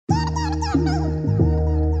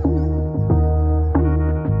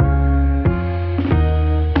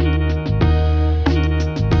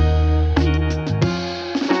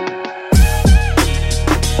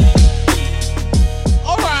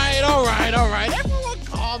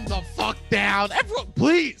calm the fuck down. Everyone,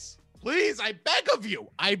 please, I beg of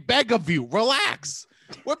you, relax.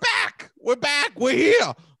 We're back. We're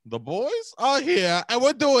here. The boys are here, and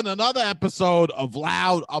we're doing another episode of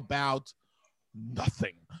Loud About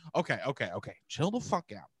Nothing. Okay. Chill the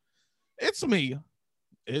fuck out. It's me.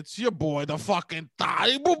 It's your boy, the fucking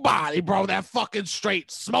Thotty Bubati, bro. That fucking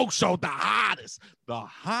straight smoke show, the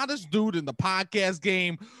hottest dude in the podcast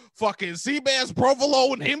game. Fucking Seabass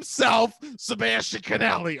Provolone himself, Sebastian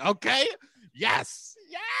Canelli. Okay? Yes.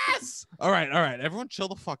 All right. Everyone, chill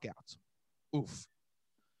the fuck out.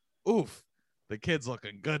 Oof. The kid's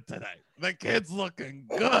looking good today. The kid is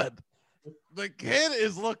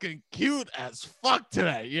looking cute as fuck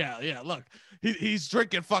today. Yeah. Look, he's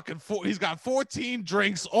drinking fucking he's got 14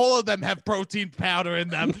 drinks. All of them have protein powder in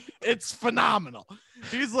them. It's phenomenal.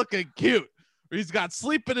 He's looking cute. He's got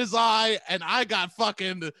sleep in his eye, and I got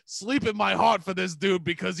fucking sleep in my heart for this dude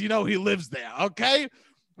because he lives there. Okay.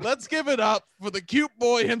 Let's give it up for the cute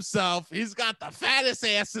boy himself. He's got the fattest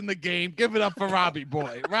ass in the game. Give it up for Robbie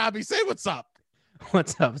boy. Robbie, say what's up.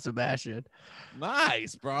 What's up, Sebastian?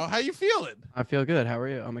 Nice, bro. How you feeling? I feel good. How are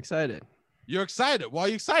you? I'm excited. You're excited. Why are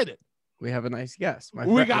you excited? We have a nice guest.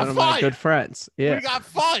 We got one of fire. My good friends. Yeah. We got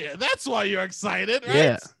fire. That's why you're excited, right?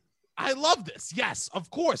 Yeah. I love this. Yes, of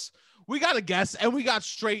course. We got a guest, and we got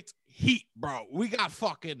straight heat, bro. We got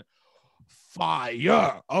fucking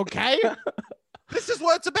fire, okay? This is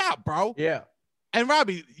what it's about, bro. Yeah. And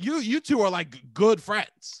Robbie, you two are like good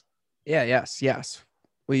friends. Yeah. Yes.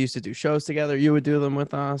 We used to do shows together. You would do them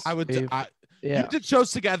with us. I would. Yeah. You did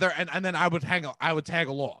shows together, and then I would tag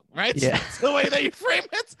along, right? Yeah. That's the way that you frame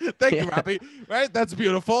it. Thank you, Robbie. Right? That's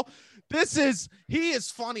beautiful. He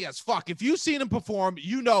is funny as fuck. If you've seen him perform,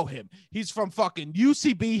 you know him. He's from fucking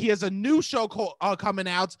UCB. He has a new show coming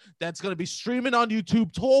out that's going to be streaming on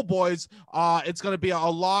YouTube, Tall Boys. It's going to be a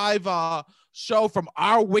live show from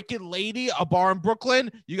Our Wicked Lady, a bar in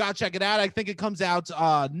Brooklyn. You got to check it out. I think it comes out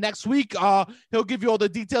next week. He'll give you all the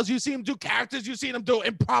details. You see him do characters. You seen him do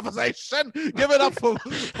improvisation. Give it up for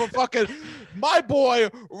fucking my boy,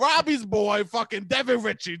 Robbie's boy, fucking Devin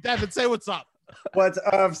Ritchie. Devin, say what's up. What's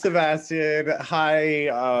up, Sebastian?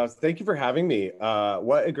 Hi. Thank you for having me.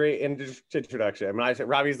 What a great introduction. I mean,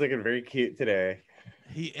 Robbie's looking very cute today.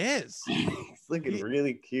 He is. He's looking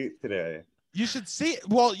really cute today. You should see it.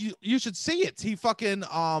 Well, you should see it. He fucking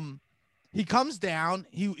he comes down.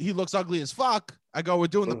 He looks ugly as fuck. I go, we're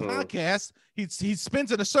doing the podcast. He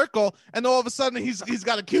spins in a circle, and all of a sudden he's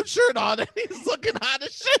got a cute shirt on, and he's looking hot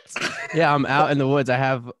as shit. Yeah, I'm out in the woods. I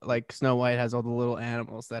have like Snow White has all the little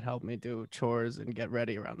animals that help me do chores and get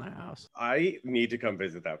ready around the house. I need to come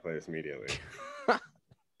visit that place immediately.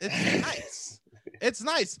 It's nice. It's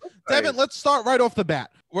nice. Devin, let's start right off the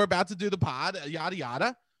bat. We're about to do the pod, yada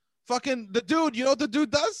yada. Fucking the dude, you know what the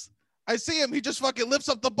dude does? I see him. He just fucking lifts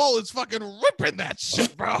up the bowl. It's fucking ripping that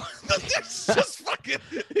shit, bro. It's just fucking.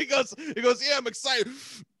 He goes. Yeah, I'm excited.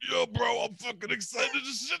 Yo, bro, I'm fucking excited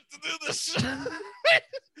as shit to do this shit.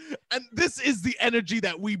 And this is the energy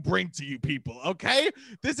that we bring to you people. Okay,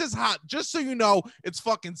 this is hot. Just so you know, it's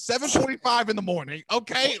fucking 7:45 in the morning.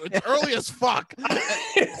 Okay, it's early as fuck.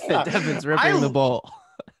 Devin's ripping the bowl.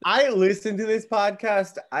 I listen to this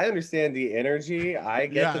podcast. I understand the energy. I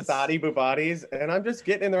get the Thotty Bubatis, and I'm just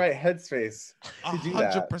getting in the right headspace to do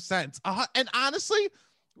that. 100%. And honestly,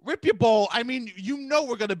 rip your bowl. I mean,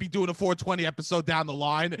 we're going to be doing a 420 episode down the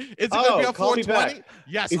line. Is it going to be a 420?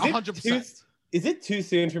 Yes, 100%. Is it too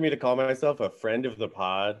soon for me to call myself a friend of the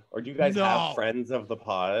pod? Or do you guys have friends of the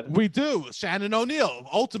pod? We do. Shannon O'Neill,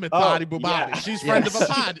 ultimate Thotty Bubati. Yeah. She's friend of a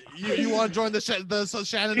pod. You want to join the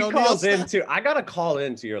Shannon O'Neill? Calls into. I got to call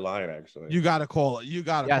into your line, actually. You got to call it.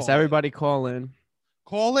 Yes, everybody call in.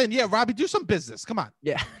 Call in. Yeah, Robbie, do some business. Come on.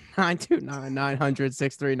 Yeah,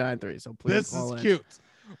 929-900-6393. So please call in. This is cute.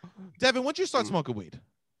 Devin, when did you start smoking weed?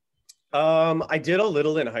 I did a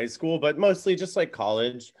little in high school, but mostly just like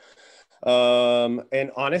college.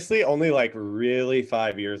 And honestly, only like really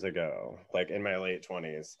 5 years ago, like in my late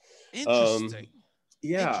 20s. Interesting.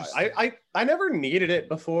 Yeah, I never needed it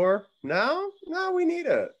before. Now we need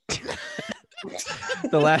it.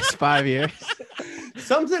 The last 5 years.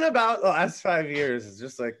 Something about the last 5 years has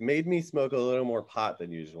just like made me smoke a little more pot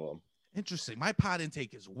than usual. Interesting. My pot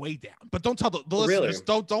intake is way down, but don't tell the listeners.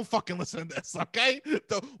 Don't fucking listen to this, okay?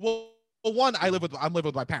 Well, one, I'm living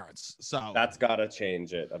with my parents, so that's gotta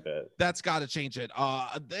change it a bit. That's gotta change it.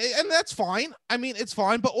 And that's fine. I mean, it's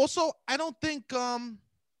fine, but also I don't think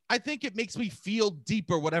I think it makes me feel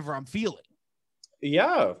deeper whatever I'm feeling.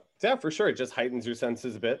 Yeah, Yeah, for sure. It just heightens your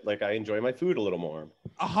senses a bit. Like I enjoy my food a little more.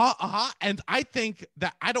 And I think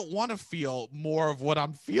that I don't want to feel more of what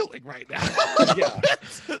I'm feeling right now. Yeah.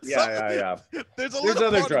 Yeah. There's There's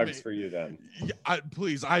other part of drugs me. for you then. Yeah,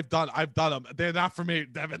 please, I've done them. They're not for me,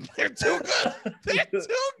 Devin. They're too good. They're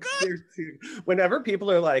too good. Whenever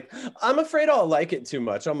people are like, I'm afraid I'll like it too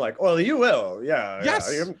much, I'm like, well, you will. Yeah.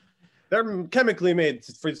 Yes. Yeah. They're chemically made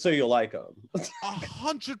so you'll like them.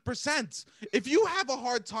 100%. If you have a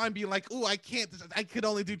hard time being like, "Ooh, I could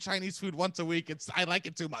only do Chinese food once a week. I like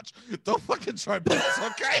it too much." Don't fucking try pills,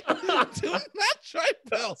 okay? Do not try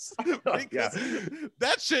pills because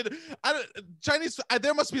that shit.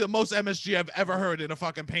 There must be the most MSG I've ever heard in a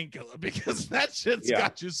fucking painkiller because that shit's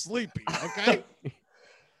got you sleepy, okay?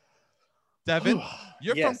 Devin,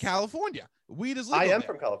 you're from California. Weed is legal. I am there.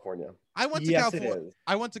 from California. I went to California.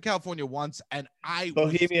 I went to California once, and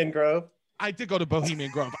Bohemian Grove. I did go to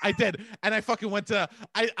Bohemian Grove. I did, and I fucking went to.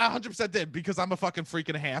 I 100% did because I'm a fucking freak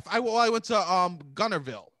and a half. I went to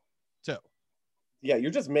Gunnerville, too. Yeah,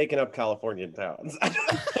 you're just making up Californian towns.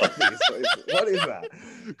 What is that?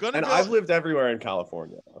 And I've lived everywhere in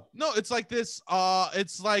California. No, it's like this.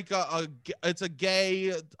 It's like it's a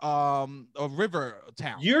gay a river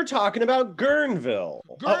town. You're talking about Guerneville.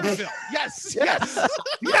 Guerneville. Yes.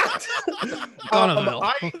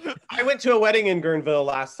 I went to a wedding in Guerneville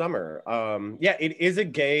last summer. Yeah, it is a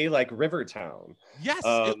gay like river town. Yes,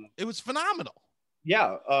 it was phenomenal.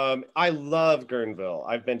 Yeah, I love Guerneville.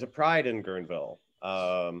 I've been to Pride in Guerneville.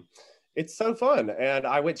 It's so fun. And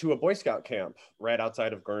I went to a Boy Scout camp right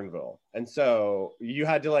outside of Guerneville. And so you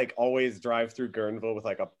had to like always drive through Guerneville with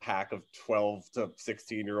like a pack of 12 to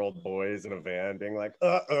 16-year-old boys in a van being like,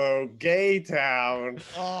 uh-oh, gay town.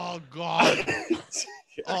 Oh, God.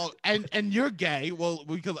 Oh, and you're gay. Well,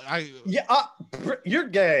 we could. You're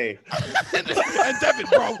gay. and Devin,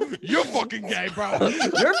 bro, you're fucking gay, bro.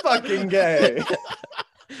 You're fucking gay.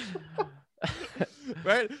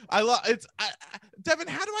 Right? I love it's. Devin,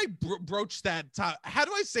 how do I broach that? How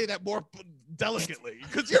do I say that more delicately?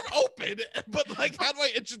 Because you're open, but like, how do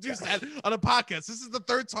I introduce that on a podcast? This is the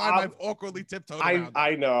third time I've awkwardly tiptoed around.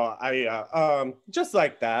 I know. Just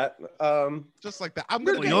like that. Just like that. I'm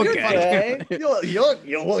gonna you're gay.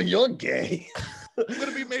 You're gay. I'm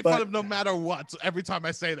gonna be made fun of no matter what every time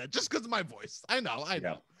I say that, just because of my voice. I know.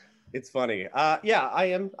 Yeah. It's funny. Yeah, I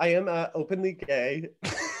am openly gay.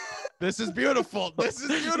 This is beautiful. This is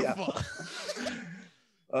beautiful. Yeah.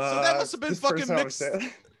 So that must have been fucking mixed.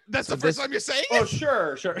 That's the first time you're saying it? Oh,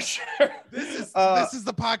 sure. This is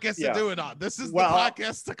the podcast to do it on. This is the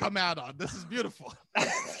podcast to come out on. This is beautiful.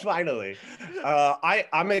 Finally.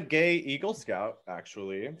 I'm a gay Eagle Scout,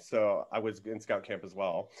 actually. So I was in Scout camp as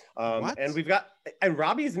well. And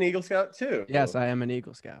Robbie's an Eagle Scout too. Yes, I am an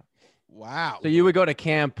Eagle Scout. Wow. So you would go to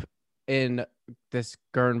camp in this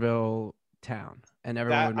Guerneville town and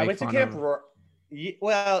everyone would make I went to fun camp. of...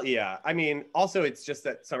 Well, yeah. I mean, also it's just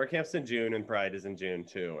that summer camp's in June and Pride is in June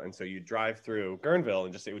too. And so you drive through Guerneville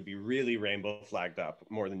and it would be really rainbow flagged up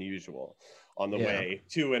more than usual on the way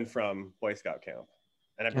to and from Boy Scout camp.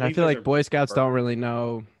 And I feel like Boy Scouts don't really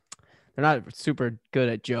know. They're not super good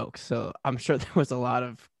at jokes. So I'm sure there was a lot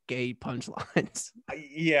of gay punchlines.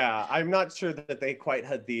 Yeah, I'm not sure that they quite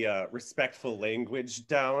had the respectful language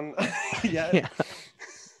down yet. Yeah.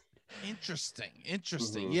 Interesting.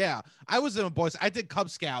 Mm-hmm. Yeah, I was in a Boy. I did Cub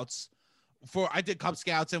Scouts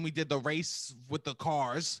and we did the race with the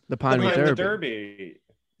cars. The Pinewood Derby.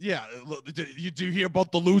 Yeah, do you hear both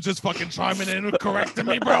the losers fucking chiming in and correcting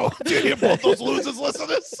me, bro? Do you hear both those losers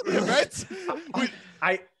listeners? Right?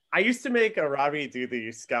 I used to make a Robbie do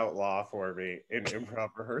the Scout law for me in improv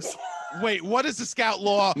rehearsal. Wait, what is the Scout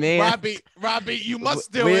law? Robbie, you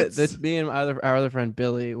must do it. Me and our other friend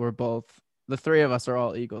Billy were both. The three of us are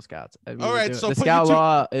all Eagle Scouts. All right, so the Scout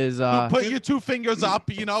law is put your two fingers up,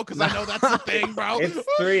 because I know that's the thing, bro. It's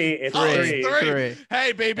three. It's three.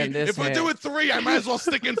 Hey, baby, if we're doing three, I might as well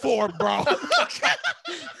stick in four, bro.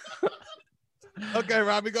 Okay,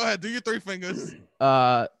 Robbie, go ahead. Do your three fingers.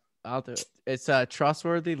 I'll do it. It's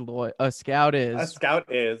trustworthy, loyal. A scout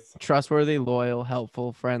is trustworthy, loyal,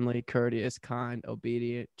 helpful, friendly, courteous, kind,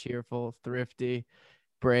 obedient, cheerful, thrifty,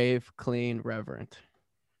 brave, clean, reverent.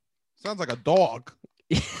 Sounds like a dog.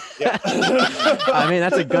 Yeah. I mean,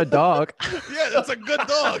 that's a good dog. Yeah, that's a good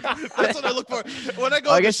dog. That's what I look for when I go.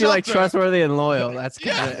 I guess you like trustworthy and loyal. That's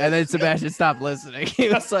kind of, and then Sebastian stopped listening. He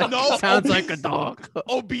was like, "Sounds like a dog."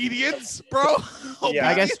 Obedience, bro. Yeah.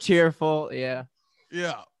 I guess cheerful. Yeah.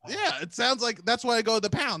 Yeah. It sounds like that's why I go to the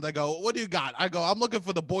pound. I go, "What do you got?" I go, "I'm looking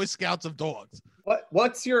for the Boy Scouts of dogs."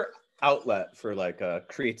 What's your outlet for like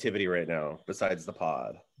creativity right now besides the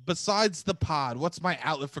pod? besides the pod, what's my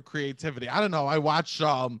outlet for creativity? I don't know. I watch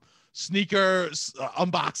sneakers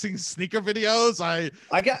unboxing sneaker videos.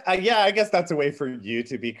 I guess that's a way for you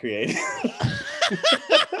to be creative.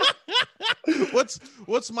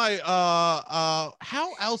 what's my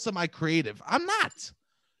how else am I creative? I'm not.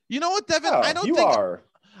 You know what, Devin? I don't you think are.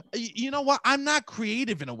 You know what? I'm not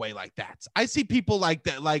creative in a way like that. I see people like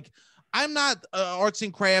that. Like, I'm not arts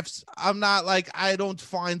and crafts. I'm not like, I don't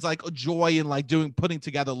find like a joy in like putting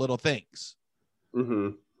together little things. Mm-hmm.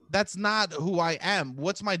 That's not who I am.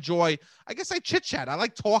 What's my joy? I guess I chit chat. I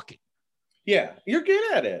like talking. Yeah, you're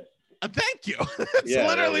good at it. Thank you. It's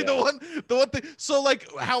literally the one thing. So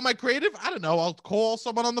like, how am I creative? I don't know. I'll call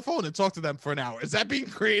someone on the phone and talk to them for an hour. Is that being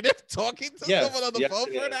creative? Talking to someone on the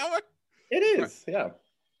phone for an hour? It is. Yeah.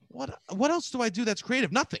 What else do I do that's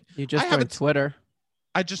creative? Nothing. You just joined Twitter.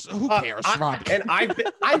 Who cares, Rob? And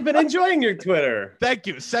I've been enjoying your Twitter. Thank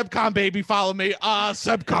you. Sebcom baby, follow me.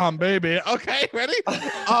 Sebcom baby. Okay, ready?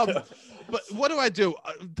 But what do?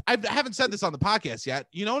 I haven't said this on the podcast yet.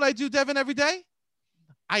 You know what I do, Devin, every day?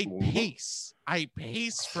 I pace. I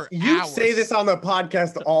pace for hours. You say this on the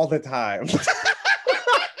podcast all the time.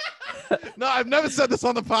 No, I've never said this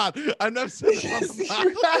on the pod. I've never said this on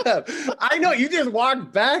the pod. I know. You just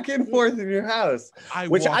walk back and forth in your house,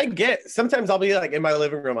 which I get. Sometimes I'll be like in my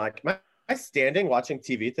living room, like, am I standing watching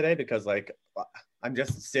TV today? Because like I'm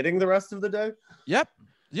just sitting the rest of the day. Yep.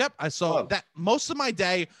 I saw that most of my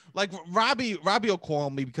day, like Robbie will call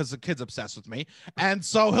me because the kid's obsessed with me. And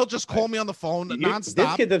so he'll just call me on the phone nonstop.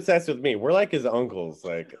 This kid's obsessed with me. We're like his uncles.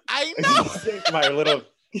 Like, I know. My little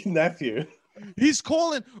nephew. He's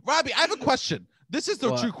calling. Robbie, I have a question. This is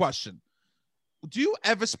the true question. Do you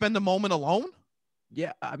ever spend a moment alone?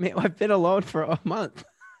 Yeah. I mean, I've been alone for a month.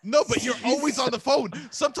 No, but you're always on the phone.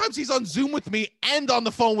 Sometimes he's on Zoom with me and on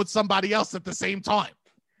the phone with somebody else at the same time.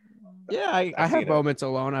 Yeah, I have moments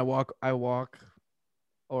alone. I walk,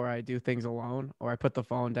 or I do things alone, or I put the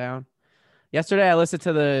phone down. Yesterday, I listened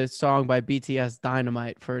to the song by BTS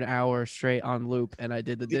Dynamite for an hour straight on loop, and I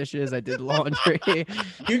did the dishes. I did laundry.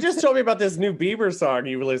 You just told me about this new Bieber song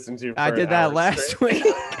you listened to. I did that last week.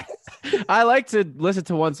 I like to listen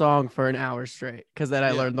to one song for an hour straight because then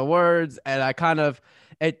I learn the words, and I kind of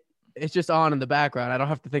it's just on in the background. I don't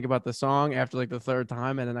have to think about the song after like the third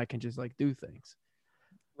time, and then I can just like do things.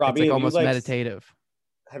 Robbie, it's like almost meditative.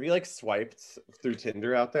 Have you like swiped through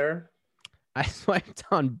Tinder out there? I swiped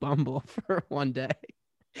on Bumble for one day.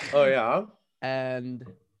 Oh yeah. And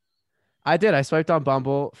I did. I swiped on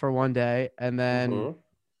Bumble for one day, and then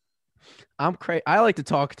I'm crazy. I like to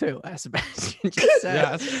talk too, as Sebastian just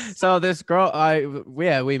said. Yes. So this girl,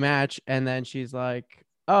 we match, and then she's like,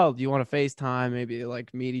 "Oh, do you want to FaceTime? Maybe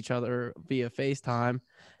like meet each other via FaceTime."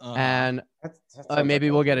 And maybe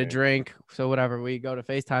we'll get a drink. So whatever, we go to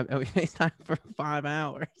FaceTime and we FaceTime for 5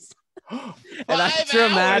 hours. And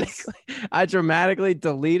I dramatically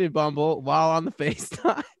deleted Bumble while on the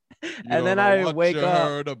FaceTime. And then I wake up. You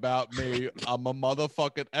heard about me. I'm a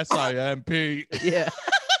motherfucking SIMP. Yeah.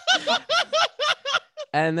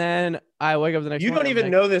 And then I wake up the next morning. You don't even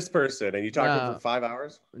know this person and you talk to him for 5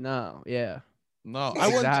 hours? No, yeah. No, I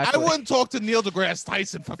wouldn't talk to Neil deGrasse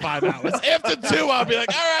Tyson for 5 hours. After 2, I'll be like,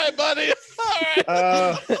 all right, buddy.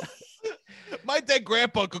 All right. My dead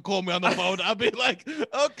grandpa could call me on the phone. I'll be like,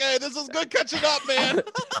 okay, this is good catching up, man.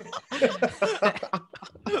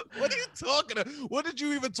 What are you talking about? What did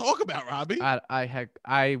you even talk about, Robbie? I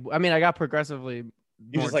mean, I got progressively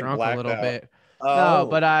more drunk a little bit. Oh. No,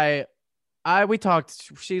 but we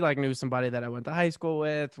talked. She like knew somebody that I went to high school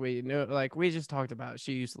with. We knew, like, we just talked about.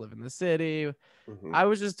 She used to live in the city. I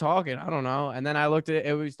was just talking. I don't know. And then I looked at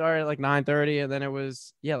it. We started at like 9:30, and then it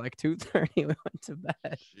was like 2:30. We went to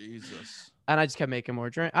bed. Jesus. And I just kept making more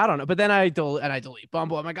drink. I don't know. But then I delete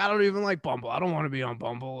Bumble. I'm like, I don't even like Bumble. I don't want to be on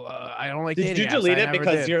Bumble. I don't like. Did you delete it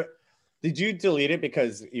because Did you delete it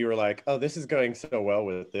because you were like, "Oh, this is going so well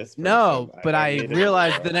with this"? Person. No, but I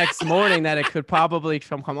realized the next morning that it could probably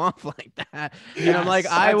come off like that. Yes, and I'm like,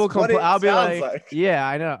 I'll be like, yeah,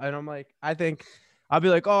 I know. And I'm like, I think I'll be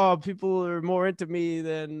like, oh, people are more into me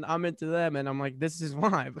than I'm into them, and I'm like, this is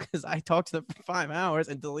why, because I talk to them for 5 hours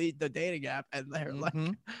and delete the dating app, and they're like,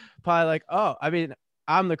 probably like, oh, I mean,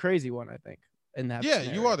 I'm the crazy one, I think, in that. Yeah,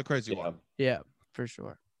 scenario. You are the crazy one. Yeah, for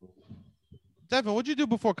sure. Devin, what'd you do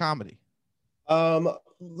before comedy?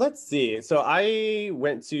 Let's see. So I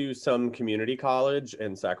went to some community college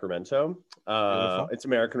in Sacramento. It's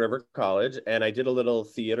American River College, and I did a little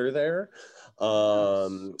theater there.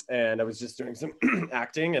 And I was just doing some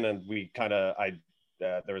acting, and then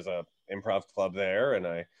there was a improv club there, and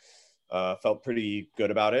I Felt pretty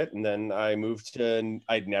good about it. And then I moved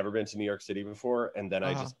I'd never been to New York City before. And then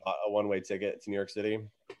I just bought a one-way ticket to New York City.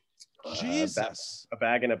 Jesus. A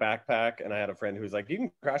bag and a backpack. And I had a friend who was like, you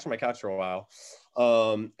can crash on my couch for a while.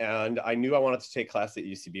 And I knew I wanted to take class at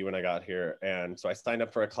UCB when I got here. And so I signed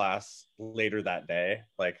up for a class later that day.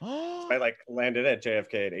 Like I like landed at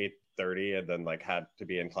JFK at 8:30 and then like had to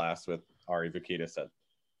be in class with Ari Vukidis at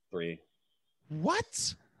 3.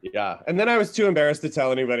 What? Yeah. And then I was too embarrassed to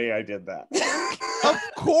tell anybody I did that.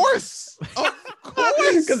 Of course. Of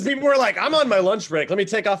course. Because people were like, I'm on my lunch break. Let me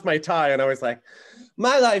take off my tie. And I was like,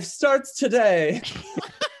 my life starts today.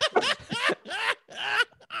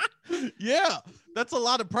 Yeah. That's a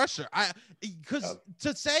lot of pressure. Because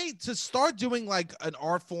to start doing like an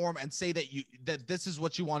art form and say that this is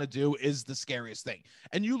what you want to do is the scariest thing.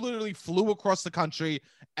 And you literally flew across the country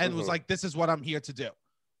and was like, this is what I'm here to do.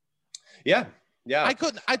 Yeah. Yeah.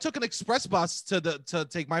 I took an express bus to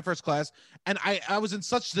take my first class, and I was in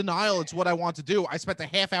such denial. It's what I want to do. I spent a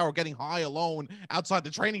half hour getting high alone outside the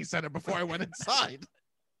training center before I went inside.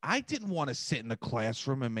 I didn't want to sit in the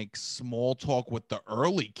classroom and make small talk with the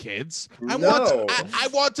early kids. I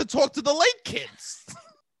want to talk to the late kids.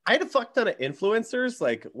 I had a fuck ton of influencers,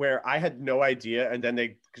 like where I had no idea, and then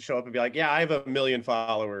they show up and be like, yeah, I have 1 million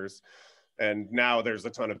followers. And now there's a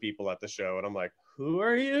ton of people at the show. And I'm like, who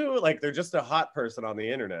are you? Like, they're just a hot person on the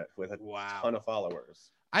internet with a ton of followers.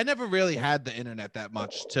 I never really had the internet that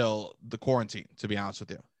much till the quarantine, to be honest with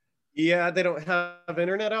you. Yeah, they don't have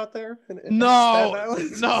internet out there? No.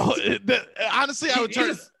 Honestly, I would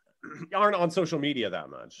turn... You aren't on social media that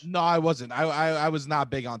much. No, I wasn't. I was not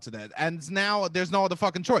big onto that. And now there's no other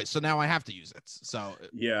fucking choice. So now I have to use it. So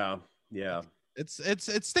yeah.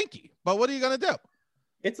 It's stinky. But what are you gonna do?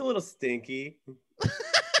 It's a little stinky.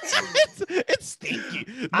 it's stinky.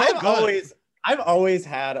 I've always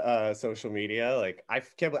had social media. Like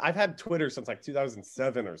I've had Twitter since like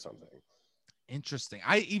 2007 or something. Interesting.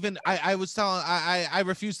 I was telling I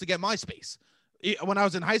refused to get MySpace. When I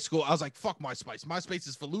was in high school, I was like, fuck MySpace. MySpace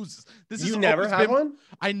is for losers. You never had one?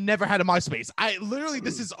 I never had a MySpace.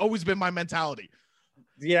 This has always been my mentality.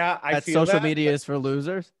 Yeah, I feel social that. media is for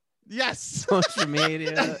losers. Yes. Social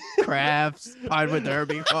media, crafts, hardwood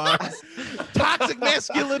derby cars. Toxic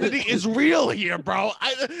masculinity is real here, bro.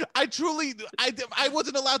 I truly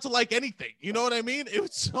wasn't allowed to like anything. You know what I mean? It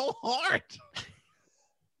was so hard.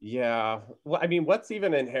 Yeah. Well, I mean, what's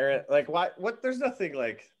even inherent? Like, what? There's nothing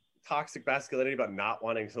like toxic masculinity about not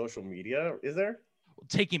wanting social media, is there?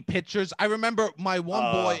 Taking pictures. I remember my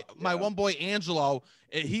one boy Angelo,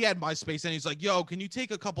 he had MySpace, and he's like, yo, can you take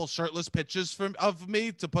a couple shirtless pictures of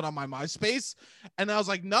me to put on my MySpace? And I was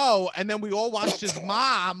like, no. And then we all watched his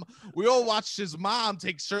mom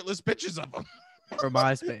take shirtless pictures of him. For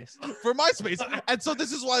MySpace. And so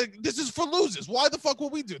this is for losers. Why the fuck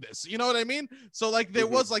would we do this? You know what I mean? So like there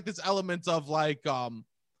was like this element of like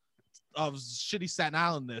of shitty Staten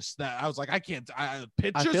Islandness that I was like, I can't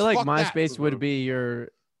pictures. I feel like MySpace would be your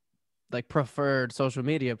like preferred social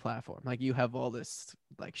media platform. Like you have all this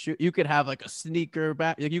like you could have like a sneaker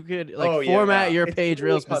back, like you could like format your page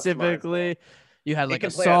real specifically. You had like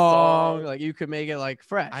a song, like you could make it like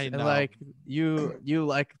fresh. I know. And like you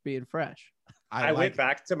like being fresh. I went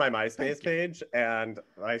back to my MySpace page, and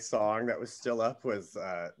my song that was still up was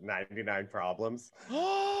 99 Problems.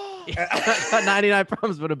 99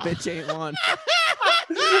 Problems, but a bitch ain't one.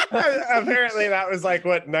 Apparently that was like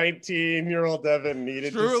what 19-year-old Devin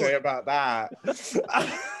needed to say about that.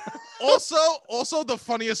 Also the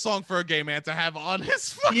funniest song for a gay man to have on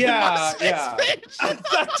his fucking MySpace page.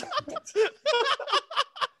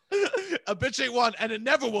 A bitch ain't one, and it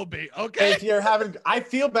never will be. Okay. If you're having, I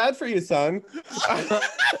feel bad for you, son.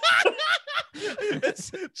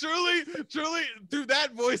 It's truly through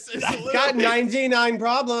that voice. Got 99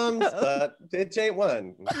 problems, but bitch ain't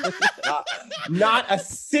one. Not a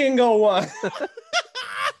single one.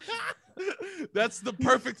 That's the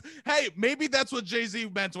perfect. Hey, maybe that's what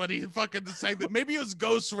Jay-Z meant when he fucking sang that. Maybe it was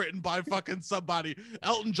ghost written by fucking somebody.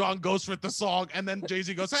 Elton John ghost wrote the song, and then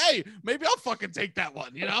Jay-Z goes, "Hey, maybe I'll fucking take that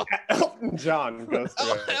one." You know, Elton John ghost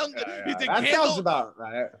wrote. That sounds about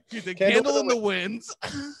right. He did Candle in the Winds.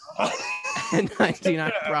 And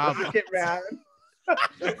 99 Problems. Rocket Man.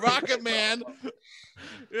 Rocket Man.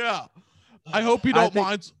 Yeah. I hope you don't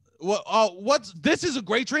mind. This is a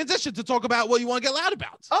great transition to talk about what you want to get loud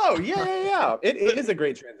about. Oh, yeah. It is a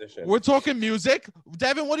great transition. We're talking music.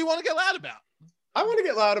 Devin, what do you want to get loud about? I want to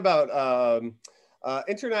get loud about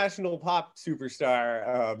international pop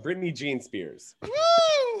superstar Britney Jean Spears.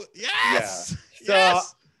 Woo! Yes! Yeah. So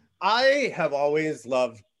I have always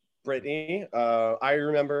loved Britney. I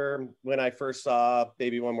remember when I first saw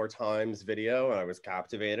Baby One More Time's video, and I was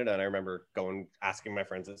captivated. And I remember asking my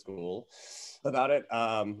friends at school about it.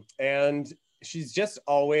 And she's just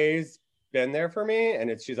always been there for me,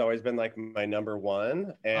 and she's always been like my number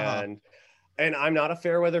one. And I'm not a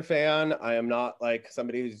Fairweather fan. I am not like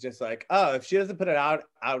somebody who's just like, oh, if she doesn't put it out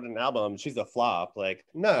an album, she's a flop. Like,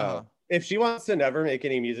 no. If she wants to never make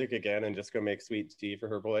any music again and just go make sweet tea for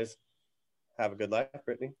her boys, have a good life,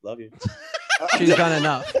 Britney. Love you. She's done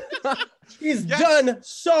enough. She's done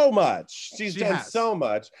so much. She's done so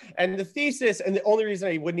much. And the thesis, and the only reason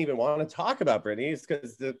I wouldn't even want to talk about Britney is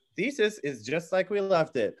because the thesis is just like we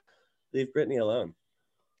left it. Leave Britney alone.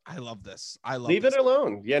 I love this. Leave it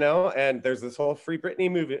alone, you know? And there's this whole Free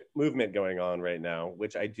Britney movement going on right now,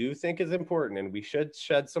 which I do think is important and we should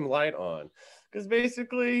shed some light on. Because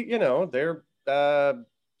basically, you know, they're... Can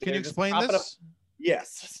you explain this?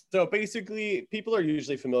 Yes. So basically, people are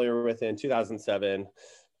usually familiar with in 2007,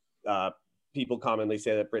 people commonly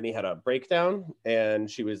say that Britney had a breakdown and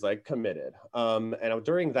she was like committed. And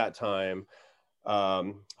during that time,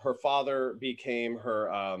 her father became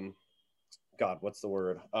her... God, what's the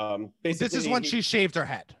word? Basically, this is when she shaved her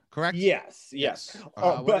head, correct? Yes.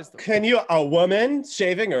 But can you, a woman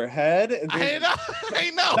shaving her head?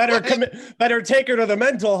 I know. Better take her to the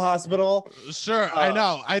mental hospital. Sure, I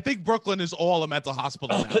know. I think Brooklyn is all a mental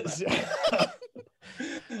hospital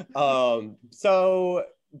now. So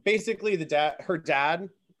basically, her dad,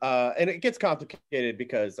 and it gets complicated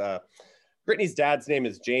because Britney's dad's name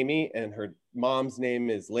is Jamie, and her mom's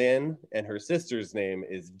name is Lynn, and her sister's name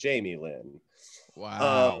is Jamie Lynn.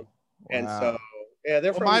 Wow. And so, yeah,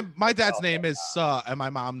 they're from my dad's name is and my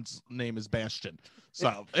mom's name is Bastion.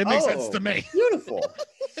 So it makes sense to me. Beautiful.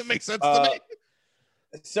 It makes sense to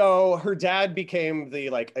me. So her dad became the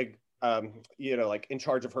you know, like in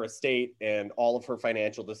charge of her estate and all of her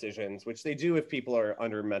financial decisions, which they do if people are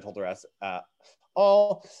under mental duress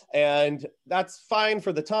and that's fine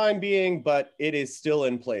for the time being, but it is still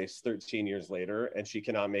in place 13 years later, and she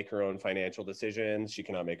cannot make her own financial decisions. She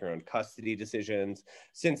cannot make her own custody decisions.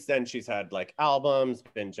 Since then, she's had like albums,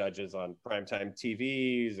 been judges on primetime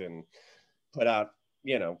TVs, and put out,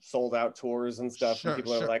 you know, sold out tours and stuff. Sure, and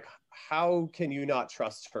people are like, how can you not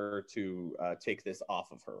trust her to take this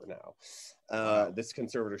off of her now, this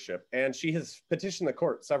conservatorship? And she has petitioned the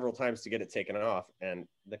court several times to get it taken off, and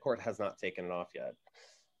the court has not taken it off yet.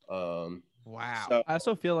 Wow. So, I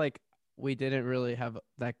also feel like we didn't really have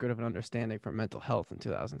that good of an understanding for mental health in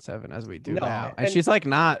 2007 as we do now. And she's like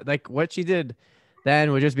not like what she did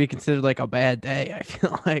then would just be considered like a bad day, I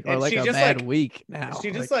feel like, or like a bad week now.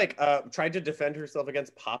 She just tried to defend herself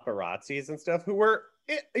against paparazzis and stuff who were,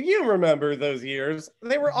 you remember those years,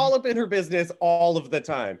 they were all up in her business all of the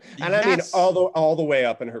time. And I mean, all the way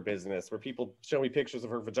up in her business, where people show me pictures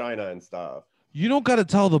of her vagina and stuff. You don't got to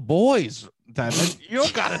tell the boys that. You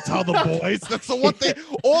don't got to tell the boys. That's the one thing.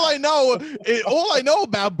 All I know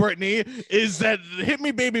about Britney is that Hit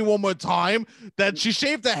Me Baby One More Time, that she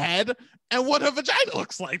shaved her head, and what her vagina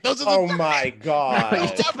looks like. Those are the my God.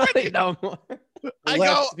 No more.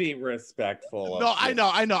 Let's be respectful. No, I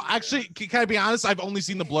know. Actually, can I be honest? I've only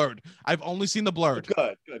seen the blurred.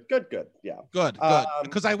 Good. Yeah. Good.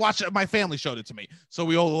 Because I watched it. My family showed it to me, so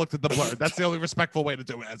we all looked at the blurred. That's the only respectful way to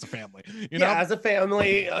do it as a family. You know, as a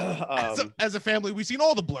family. As a family, we've seen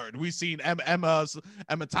all the blurred. We've seen Emma,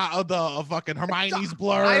 the fucking Hermione's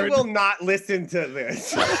blurred. I will not listen to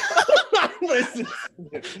this. Listen,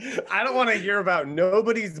 I don't want to hear about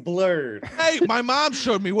nobody's blurred. Hey, my mom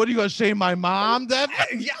showed me. What are you gonna shame my mom, Dev?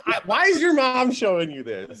 Yeah, why is your mom showing you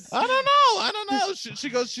this? I don't know.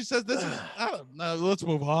 She says this is. I don't know. Let's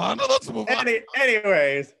move on.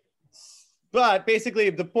 Anyways, but basically,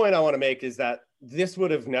 the point I want to make is that this would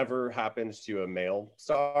have never happened to a male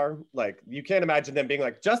star. Like, you can't imagine them being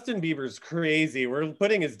like, Justin Bieber's crazy. We're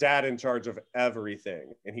putting his dad in charge of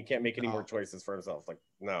everything, and he can't make any more choices for himself. Like,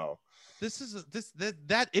 no.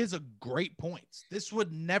 That is a great point. This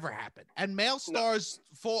would never happen, and male stars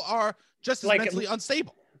are just as mentally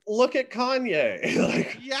unstable. Look at Kanye.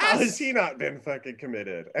 Like, yes. How has he not been fucking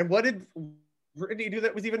committed? And what did Britney do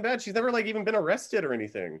that was even bad? She's never like even been arrested or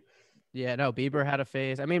anything. Yeah, no, Bieber had a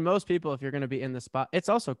phase. I mean, most people, if you're going to be in the spot, it's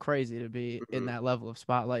also crazy to be in that level of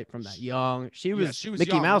spotlight from that young. She was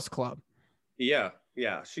Mickey young. Mouse Club. Yeah.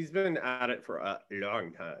 She's been at it for a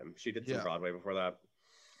long time. She did some Broadway before that.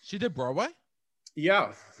 She did Broadway?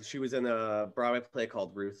 Yeah. She was in a Broadway play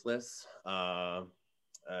called Ruthless. I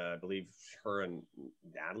believe her and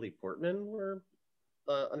Natalie Portman were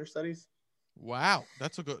understudies. Wow.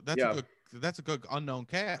 That's a good unknown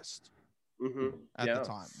cast. Mm-hmm. At the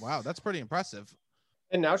time. Wow, that's pretty impressive.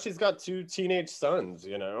 And now she's got 2 teenage sons,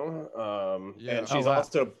 you know? And she's wow.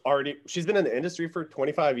 also she's been in the industry for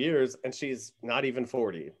 25 years and she's not even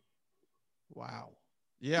 40. Wow.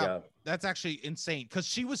 Yeah. That's actually insane because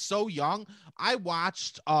she was so young. I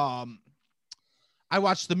watched the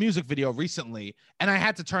music video recently and I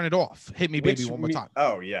had to turn it off. Hit Me Baby One More Time.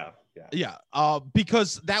 Oh, yeah.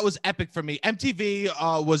 Because that was epic for me.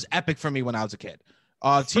 MTV was epic for me when I was a kid. For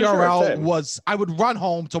TRL sure, was, I would run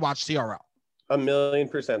home to watch TRL.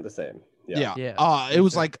 1,000,000% the same. Yeah. It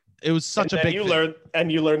was like, it was such a big you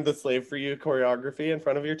learned the Slave for You choreography in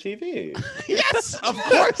front of your TV. Yes, of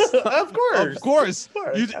course. Of course.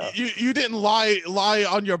 You didn't lie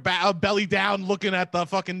on your belly down looking at the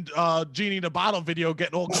fucking Genie in a Bottle video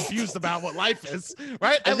getting all confused about what life is,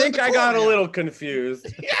 right? I think I got a little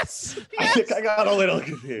confused. Yes. I think I got a little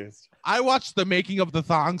confused. I watched the making of the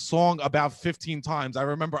Thong song about 15 times. I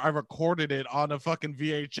remember I recorded it on a fucking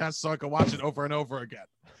VHS so I could watch it over and over again.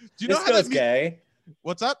 Do you know how that's gay?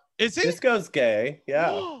 What's up? Is it? Disco's gay.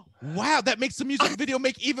 Yeah. Wow, that makes the music video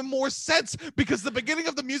make even more sense because the beginning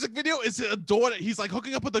of the music video is a daughter. He's like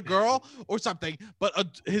hooking up with a girl or something,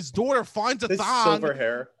 but his daughter finds a thong. Silver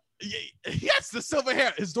hair. Yes, the silver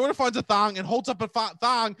hair. His daughter finds a thong and holds up a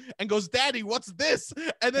thong and goes, "Daddy, what's this?"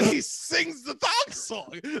 And then he sings the thong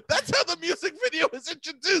song. That's how the music video is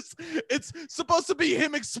introduced. It's supposed to be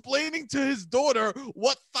him explaining to his daughter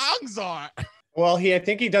what thongs are. Well, I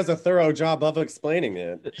think he does a thorough job of explaining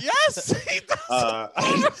it. Yes, he does a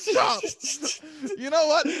thorough job. You know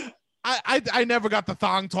what? I never got the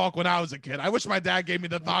thong talk when I was a kid. I wish my dad gave me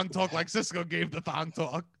the thong talk like Cisco gave the thong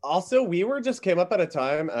talk. Also, just came up at a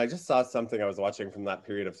time. I just saw something I was watching from that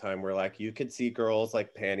period of time where like you could see girls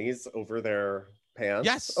like panties over their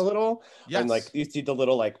pants a little. Yes. And like you see the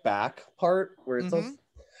little like back part where it's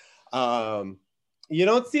you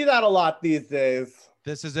don't see that a lot these days.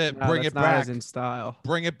 This is it. Bring it back. In style.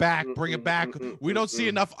 Bring it back. Bring it back. We don't see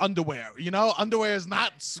enough underwear. You know, underwear is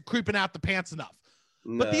not creeping out the pants enough.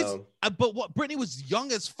 No. But what Britney was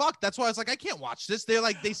young as fuck. That's why I was like, I can't watch this. They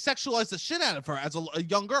sexualized the shit out of her as a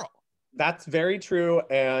young girl. That's very true.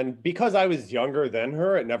 And because I was younger than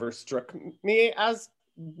her, it never struck me as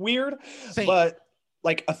weird. Same. But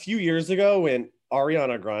like a few years ago when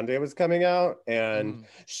Ariana Grande was coming out and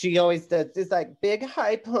she always does this like big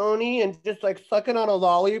high pony and just like sucking on a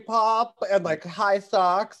lollipop and like high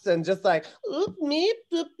socks and just like oop me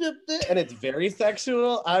boop, boop, boop, and it's very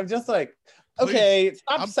sexual. I'm just like, okay,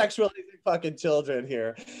 stop sexualizing fucking children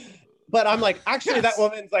here. But I'm like, actually, that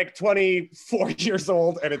woman's like 24 years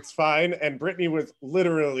old and it's fine. And Britney was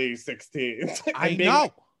literally 16. I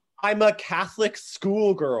know. I'm a Catholic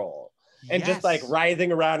schoolgirl and just like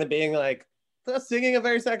writhing around and being like, singing a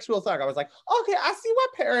very sexual song. I was like, okay, I see why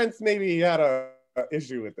parents maybe had a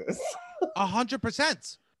issue with this.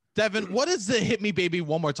 100%. Devin, what does the "Hit Me Baby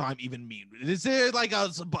One More Time" even mean? Is there like a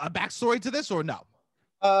backstory to this or no?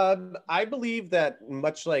 I believe that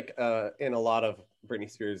much like in a lot of Britney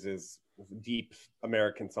Spears' deep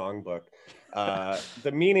American songbook,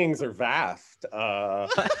 the meanings are vast.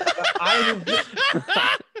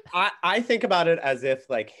 I think about it as if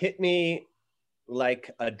like hit me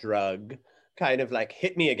like a drug, kind of like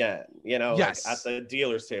hit me again, you know, like at the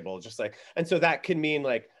dealer's table, just like, and so that can mean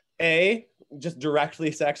like just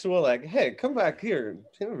directly sexual, like, hey, come back here,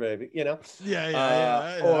 baby, you know,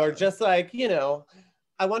 or just like, you know,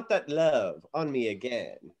 I want that love on me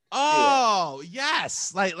again. Oh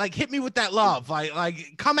yes, like hit me with that love,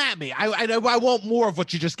 like come at me. I want more of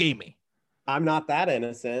what you just gave me. I'm not that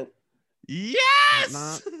innocent.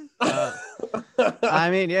 Yes. I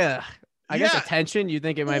mean, yeah. I guess attention. You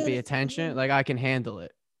think it might be attention? Like I can handle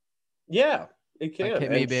it. Yeah, it can. Like,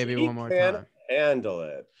 hit me, baby, one more time. Handle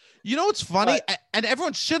it. You know what's funny? And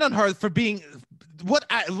everyone shit on her for being what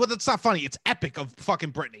it's not funny. It's epic of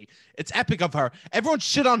fucking Britney. It's epic of her. Everyone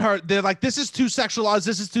shit on her. They're like, this is too sexualized.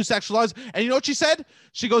 This is too sexualized. And you know what she said?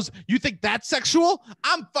 She goes, you think that's sexual?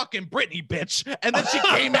 I'm fucking Britney, bitch. And then she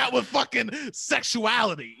came out with fucking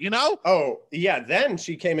sexuality, you know? Oh, yeah. Then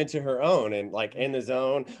she came into her own and like in the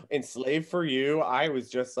zone, in Slave for You. I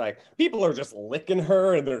was just like, people are just licking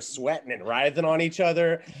her and they're sweating and writhing on each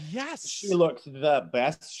other. Yes. She looked the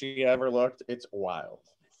best she ever looked. It's wild.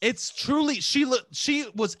 It's truly, she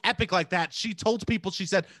was epic like that. She told people, she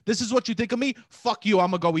said, this is what you think of me? Fuck you, I'm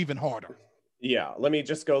gonna go even harder. Yeah, let me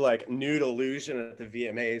just go like nude illusion at the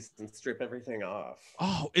VMAs and strip everything off.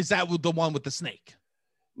 Oh, is that the one with the snake?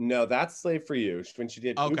 No, that's Slave for You. When she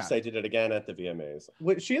did Oops, I Did It Again at the VMAs.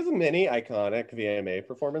 She has many iconic VMA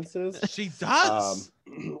performances. She does.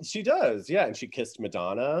 She does, yeah. And she kissed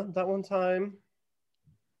Madonna that one time.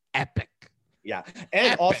 Epic. Yeah.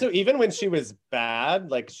 And also, even when she was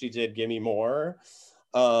bad, like she did Gimme More,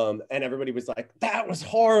 And everybody was like, that was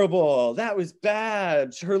horrible. That was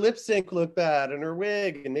bad. Her lip sync looked bad and her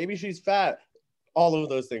wig, and maybe she's fat. All of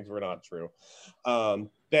those things were not true.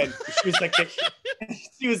 Then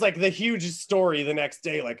she was like the huge story the next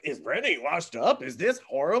day. Like, is Brittany washed up? Is this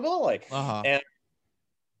horrible? Like, and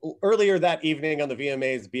earlier that evening on the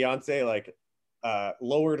VMAs, Beyonce like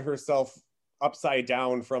lowered herself upside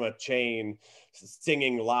down from a chain,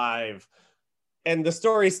 singing live. And the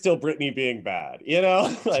story's still Britney being bad, you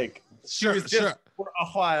know? Like, she was just for a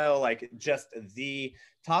while, like, just the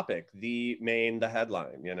topic, the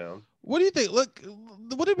headline, you know? What do you think? Look,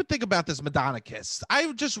 what do you think about this Madonna kiss?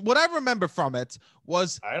 What I remember from it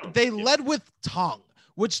was they led with tongue,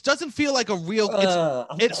 which doesn't feel like a real,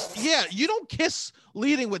 you don't kiss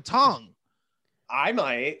leading with tongue. I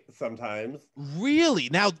might sometimes. Really?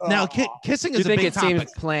 Now, kissing is a big topic.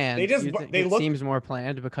 Seems planned. It seems more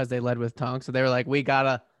planned because they led with tongue. So they were like, we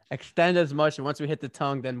gotta extend as much, and once we hit the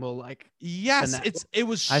tongue, then we'll like. Yes, it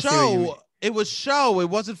was show. It was show. It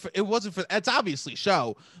wasn't for. It's obviously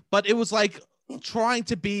show, but it was like trying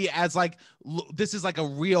to be as like this is like a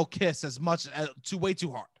real kiss as much as way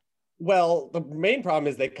too hard. Well, the main problem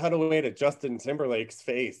is they cut away to Justin Timberlake's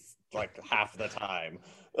face like half the time.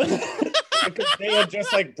 Because they had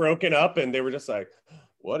just like broken up and they were just like,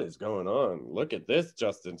 what is going on? Look at this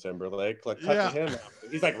Justin Timberlake. Like, cut to him.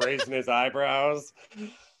 He's like raising his eyebrows.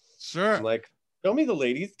 Sure. I'm like, show me the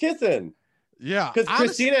ladies kissing. Yeah. Because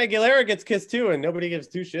Christina Aguilera gets kissed too, and nobody gives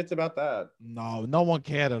two shits about that. No one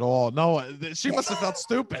cared at all. No, she must have felt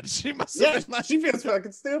stupid. She must have been like, she feels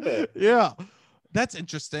fucking stupid. Yeah. That's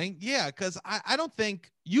interesting. Yeah, because I don't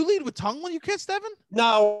think you lead with tongue when you kiss, Devin.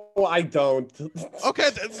 No, I don't. Okay.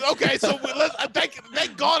 So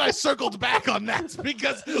thank God I circled back on that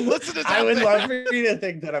because listen to that. I would love for you to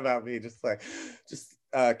think that about me, just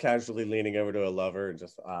casually leaning over to a lover and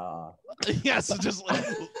just Yes, just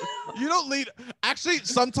you don't lead. Actually,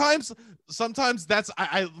 sometimes that's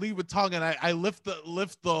I lead with tongue and I lift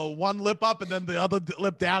the one lip up and then the other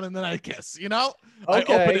lip down and then I kiss. You know,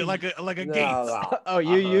 okay. I open it like a gate. No. Oh,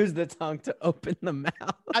 you use the tongue to open the mouth.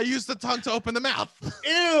 I use the tongue to open the mouth.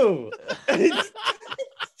 Ew.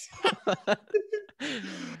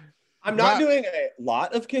 I'm not doing a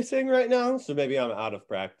lot of kissing right now, so maybe I'm out of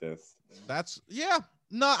practice.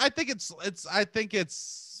 No, I think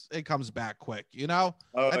it comes back quick, you know?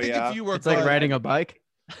 I think if you were it's like riding a bike.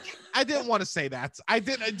 I didn't want to say that.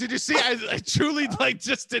 Did you see? I truly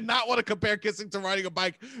just did not want to compare kissing to riding a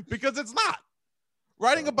bike because it's not.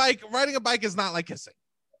 Riding a bike is not like kissing.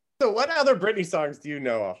 So what other Britney songs do you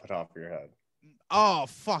know off the top of your head? Oh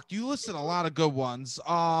fuck, you listed a lot of good ones.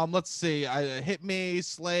 Let's see. Hit Me,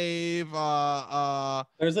 Slave, there's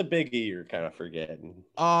a biggie you're kind of forgetting.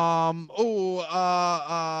 What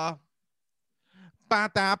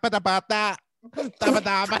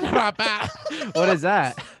is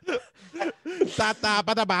that?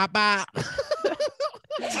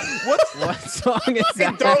 What song is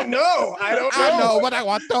that? I don't know. I know what I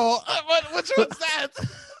want to. Which one's that?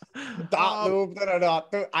 I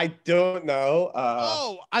don't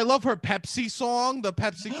know. I love her Pepsi song, the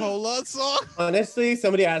Pepsi Cola song. Honestly,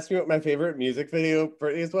 somebody asked me what my favorite music video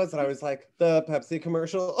Britney's was, and I was like, the Pepsi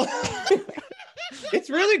commercial. It's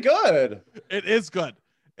really good. It is good.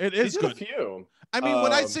 It is good. A few. I mean,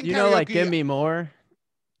 when I sing karaoke, like Give Me More.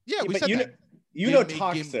 Yeah, we said that. You know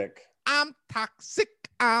Toxic. I'm toxic.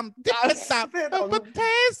 I'm different. But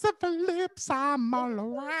taste of the lips, I'm all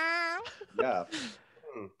around. Yeah.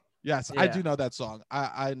 Yes, I do know that song.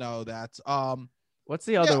 I know that. What's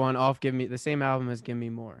the other one off Give Me, the same album as Give Me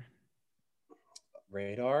More?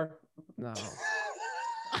 Radar? No.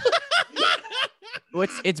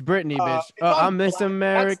 It's Britney, bitch. I miss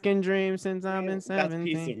American Dream since I've been 17. That's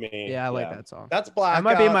Piece of Me. Yeah, I like that song. That's Blackout. That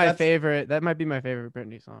might be my favorite. That might be my favorite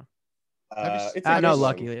Britney song. I know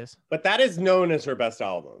Lucky is. But that is known as her best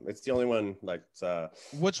album. It's the only one like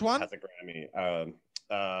which one has a Grammy.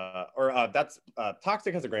 That's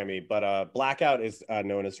Toxic has a Grammy, but Blackout is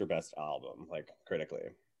known as her best album, like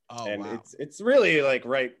critically. Oh, and wow. it's really like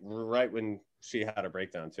right when she had a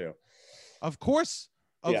breakdown too. Of course.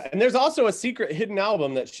 Yeah, and there's also a secret hidden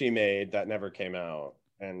album that she made that never came out,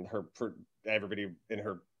 and everybody in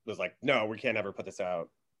her was like, "No, we can't ever put this out."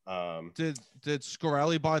 Did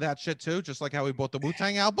Scorelli buy that shit too? Just like how he bought the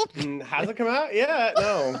Wu-Tang album? Has it come out? Yeah,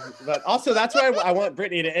 no. But also, that's why I want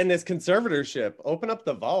Britney to end this conservatorship. Open up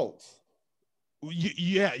the vault.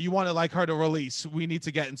 You wanted like her to release. We need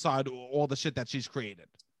to get inside all the shit that she's created.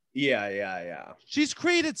 Yeah. She's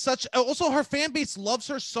created also her fan base loves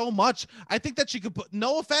her so much. I think that she could put,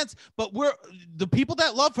 no offense, but the people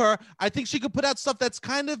that love her, I think she could put out stuff that's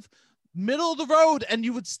kind of middle of the road, and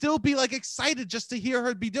you would still be like excited just to hear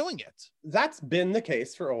her be doing it. That's been the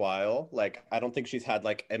case for a while. Like, I don't think she's had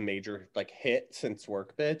like a major like hit since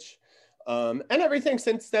Work Bitch. And everything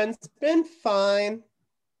since then's been fine.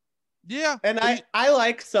 Yeah. And I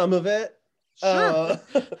like some of it. Sure.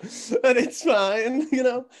 And it's fine, you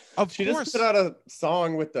know. She just put out a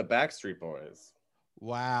song with the Backstreet Boys.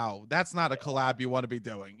 Wow, that's not a collab you want to be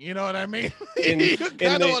doing. You know what I mean? In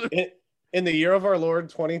the year of our Lord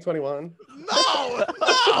 2021. No.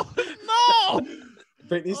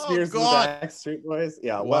 Britney Spears and the Backstreet Boys.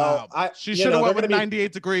 Yeah. Wow. Well, she should have went with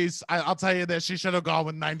 98 Degrees. I'll tell you this. She should have gone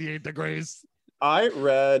with 98 Degrees. I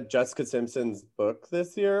read Jessica Simpson's book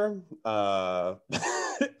this year. And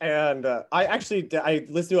I listened to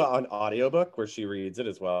it on audiobook where she reads it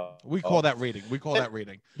as well. We call that reading.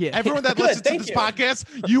 Yeah. Everyone that listens to this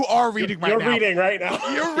podcast, you are reading right now. You're reading right now.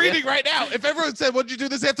 You're reading right now. If everyone said, "What'd you do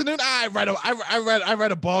this afternoon?" I read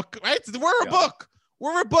a book. Right? We're a book.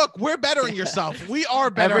 We're a book. We're bettering yourself. We are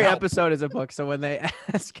better. Every episode is a book. So when they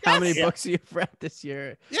ask how many books you've read this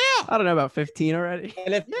year, I don't know, about 15 already.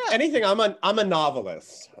 And if anything, I'm a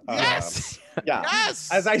novelist. Yes. Yes.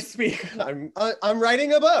 As I speak, I'm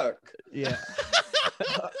writing a book. Yeah.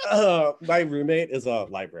 My roommate is a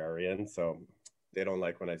librarian, so they don't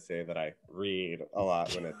like when I say that I read a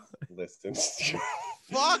lot when it's listens to.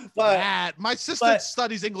 Fuck that. My sister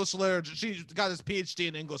studies English literature. She got his PhD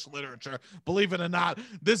in English literature. Believe it or not,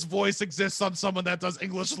 this voice exists on someone that does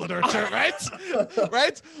English literature, right?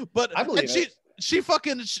 Right? But I believe it. She's not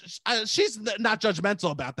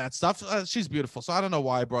judgmental about that stuff. She's beautiful. So I don't know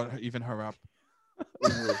why I brought her up.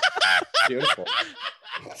 Beautiful.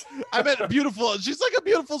 I meant beautiful. She's like a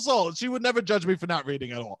beautiful soul. She would never judge me for not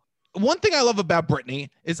reading at all. One thing I love about Britney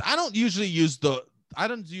is I don't usually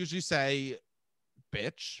say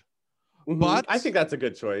bitch, but I think that's a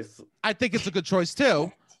good choice. I think it's a good choice too.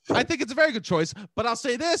 I think it's a very good choice, but I'll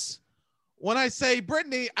say this. When I say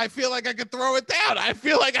Britney, I feel like I could throw it down. I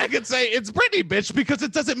feel like I could say it's Britney, bitch, because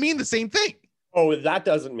it doesn't mean the same thing. Oh, that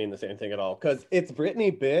doesn't mean the same thing at all, because it's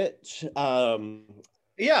Britney, bitch.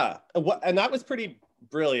 Yeah, and that was pretty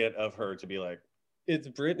brilliant of her to be like, it's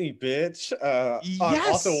Britney, bitch. Yes.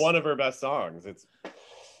 Also one of her best songs.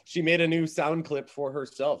 She made a new sound clip for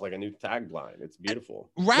herself, like a new tagline. It's beautiful.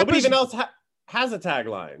 Nobody even else has a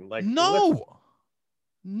tagline. Like no.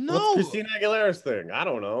 What's Christina Aguilera's thing? I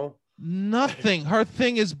don't know. Nothing. Her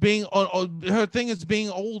thing is being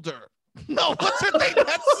older. No, what's her thing?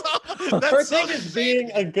 Her thing is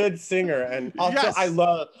being a good singer, and also I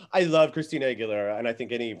love Christina Aguilera, and I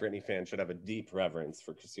think any Britney fan should have a deep reverence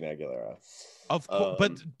for Christina Aguilera. Of course,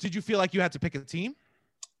 but did you feel like you had to pick a team?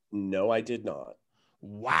 No, I did not.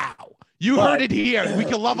 Wow, you heard it here. We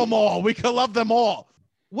can love them all. We can love them all.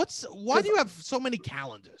 Why do you have so many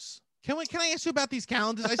calendars? Can I ask you about these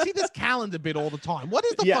calendars? I see this calendar bit all the time. What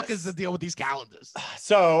is the fuck is the deal with these calendars?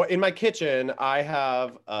 So in my kitchen, I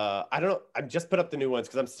have I don't know. I've just put up the new ones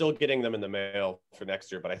because I'm still getting them in the mail for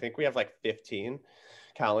next year. But I think we have like 15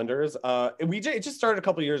 calendars. It just started a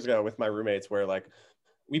couple years ago with my roommates, where like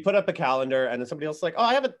we put up a calendar, and then somebody else is like, oh,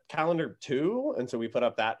 I have a calendar too, and so we put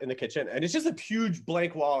up that in the kitchen, and it's just a huge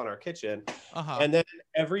blank wall in our kitchen. And then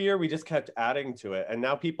every year we just kept adding to it, and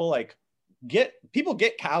now people get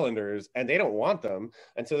calendars and they don't want them,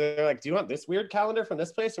 and so they're like, do you want this weird calendar from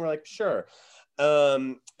this place? And we're like, sure.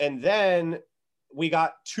 And then we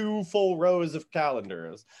got 2 full rows of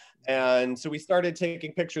calendars, and so we started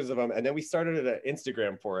taking pictures of them, and then we started an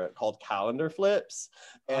Instagram for it called Calendar Flips.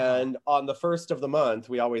 And on the first of the month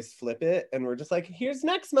we always flip it, and we're just like, here's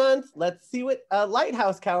next month, let's see what a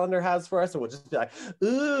lighthouse calendar has for us. And we'll just be like,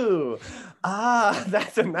 ooh,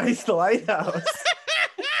 that's a nice lighthouse.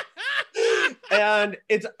 And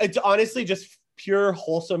it's honestly just pure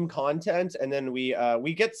wholesome content. And then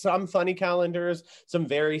we get some funny calendars, some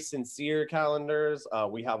very sincere calendars.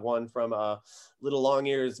 We have one from Little Long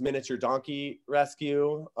Ears Miniature Donkey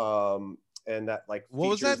Rescue. And that like what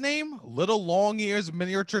was that name? Little Long Ears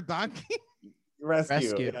Miniature Donkey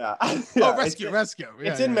Rescue. Yeah. Rescue.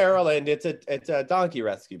 It's in Maryland. It's a donkey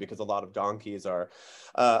rescue because a lot of donkeys are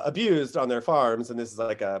abused on their farms, and this is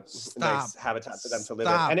like a nice habitat for them to live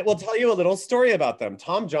in. And it will tell you a little story about them.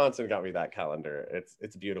 Tom Johnson got me that calendar.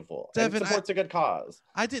 It's beautiful. Devin, and it supports a good cause.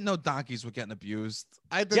 I didn't know donkeys were getting abused.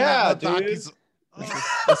 I did not know donkeys.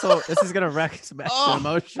 This is gonna wreck Sebastian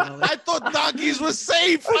emotionally. I thought donkeys were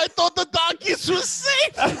safe. I thought the donkeys were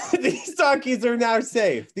safe. These donkeys are now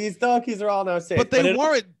safe. These donkeys are all now safe. But they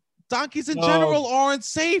weren't. Donkeys in general aren't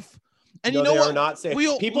safe. And you know what? They are not safe.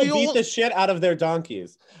 People beat the shit out of their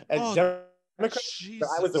donkeys. And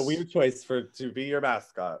I was a weird choice to be your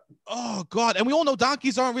mascot. Oh God! And we all know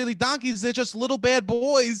donkeys aren't really donkeys; they're just little bad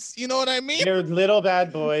boys. You know what I mean? They're little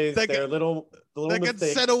bad boys. They're little. They get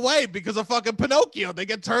sent away because of fucking Pinocchio. They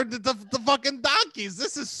get turned into the fucking donkeys.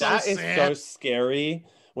 This is so sad. That is so scary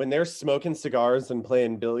when they're smoking cigars and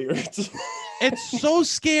playing billiards. It's so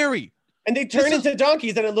scary. And they turn into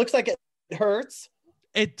donkeys, and it looks like it hurts.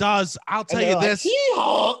 It does. I'll tell you this.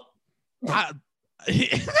 That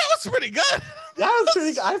was pretty good. That was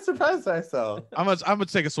pretty good. I'm surprised myself. I'm gonna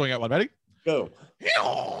take a swing at one. Ready? Go.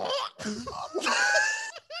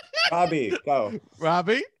 Robbie, go.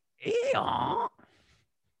 Robbie?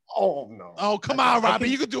 Oh no. Oh, come on, Robbie.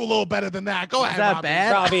 You can do a little better than that. Go ahead, that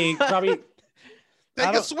Robbie. bad? Robbie.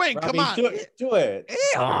 Take a swing. Robbie, come on. Do it.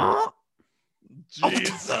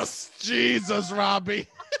 Jesus, Robbie.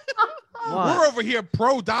 What? We're over here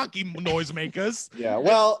pro donkey noisemakers. Yeah,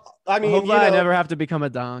 well, I mean, hopefully I never have to become a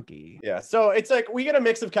donkey. Yeah, so it's like we get a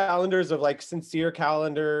mix of calendars of like sincere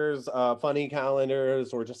calendars, funny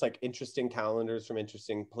calendars, or just like interesting calendars from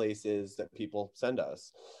interesting places that people send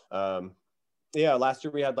us. Yeah, last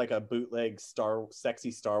year we had like a bootleg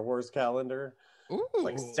sexy Star Wars calendar. Ooh.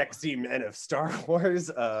 Like sexy men of Star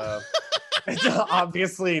Wars. It's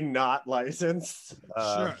obviously not licensed.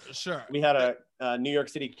 Sure. We had a New York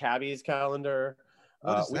City cabbies calendar.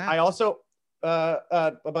 What is that? I also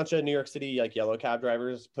a bunch of New York City like yellow cab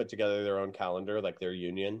drivers put together their own calendar, like their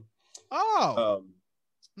union. Oh,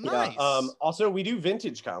 nice. Yeah. Also, we do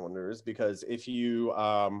vintage calendars because if you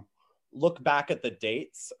look back at the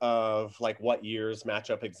dates of like what years match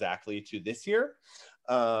up exactly to this year.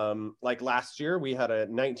 Like last year, we had a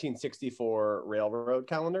 1964 railroad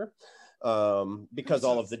calendar. Because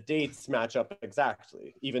all of the dates match up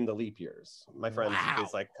exactly, even the leap years. My friend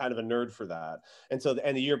is like kind of a nerd for that. And so,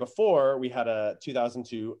 the year before, we had a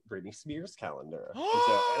 2002 Britney Spears calendar.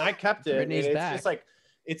 And I kept it. And it's just like,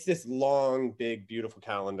 it's this long, big, beautiful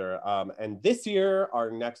calendar. And this year,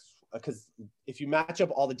 our next, because if you match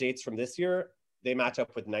up all the dates from this year, they match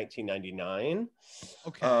up with 1999.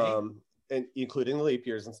 Okay. And including the leap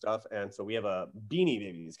years and stuff. And so we have a Beanie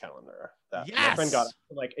Babies calendar that my friend got.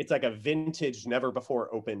 Like it's like a vintage, never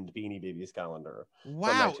before opened Beanie Babies calendar.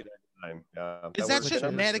 Wow. Is that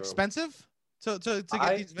shit mad expensive to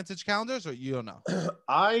get these vintage calendars, or you don't know?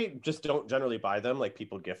 I just don't generally buy them. Like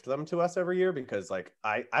people gift them to us every year because like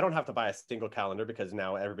I don't have to buy a single calendar because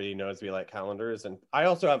now everybody knows we like calendars. And I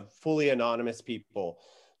also have fully anonymous people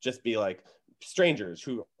just be like, strangers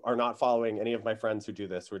who are not following any of my friends who do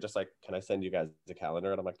this. We're just like, can I send you guys a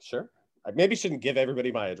calendar? And I'm like, sure. I maybe shouldn't give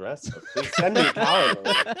everybody my address. But please send me a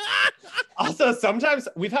calendar. Also, sometimes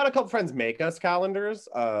we've had a couple friends make us calendars.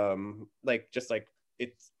 Like just like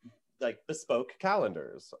it's like bespoke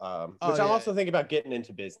calendars. Which I'm also thinking about getting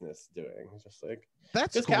into business doing. Just like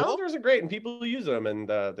that's cool. Calendars are great and people use them, and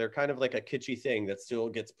they're kind of like a kitschy thing that still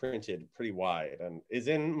gets printed pretty wide and is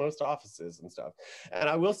in most offices and stuff. And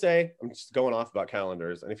I will say, I'm just going off about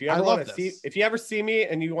calendars. And if you ever want to see, if you ever see me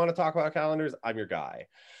and you want to talk about calendars, I'm your guy.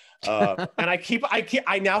 And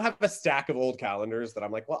I now have a stack of old calendars that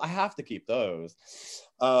I'm like, well, I have to keep those.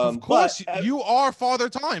 Of course, you are Father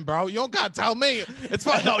Time, bro. You don't gotta tell me. It's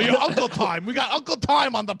fine. No, you're Uncle Time. We got Uncle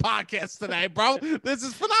Time on the podcast today, bro. This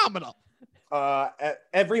is phenomenal.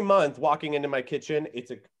 Every month walking into my kitchen,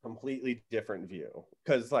 it's a completely different view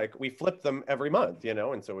because like we flip them every month, you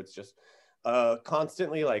know, and so it's just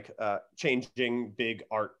constantly like changing big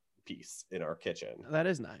art piece in our kitchen. That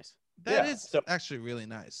is nice. That is actually really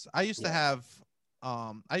nice. I used to have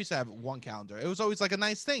one calendar. It was always like a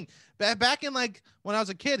nice thing. Back in like when I was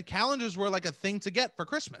a kid, calendars were like a thing to get for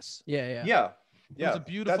Christmas. Yeah. It was a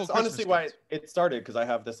beautiful That's Christmas honestly why it started, because I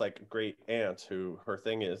have this like great aunt who her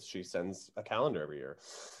thing is she sends a calendar every year.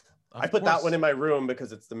 I put that one in my room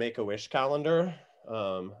because it's the Make-A-Wish calendar.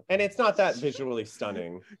 And it's not that visually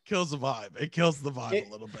stunning. Kills the vibe. It kills the vibe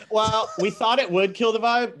a little bit. Well, we thought it would kill the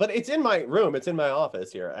vibe, but it's in my room. It's in my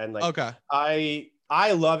office here. And like, okay.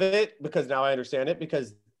 I love it because now I understand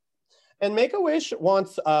it and Make-A-Wish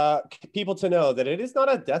wants people to know that it is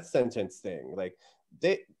not a death sentence thing.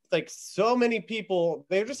 Like so many people,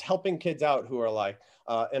 they're just helping kids out who are like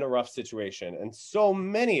in a rough situation. And so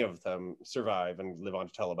many of them survive and live on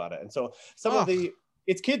to tell about it. And so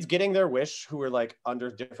it's kids getting their wish who are like under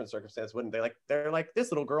different circumstances. Wouldn't they they're like,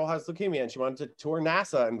 this little girl has leukemia and she wanted to tour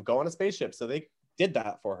NASA and go on a spaceship. So they did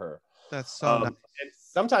that for her. That's so nice. And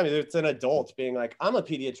sometimes it's an adult being like, I'm a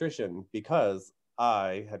pediatrician because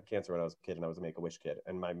I had cancer when I was a kid and I was a Make-A-Wish kid.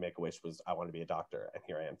 And my Make-A-Wish was, I want to be a doctor. And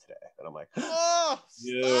here I am today. And I'm like, oh,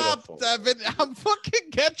 stop, Devin. I'm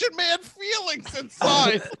fucking catching mad feelings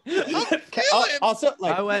inside. Also,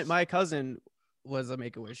 like, my cousin was a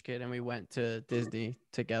Make-A-Wish kid, and we went to Disney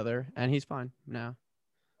together, and he's fine now.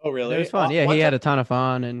 Oh, really? It was fun. Yeah, he had a ton of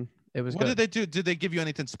fun, and it was What good. did they do? Did they give you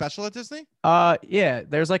anything special at Disney? Yeah,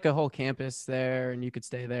 there's like a whole campus there, and you could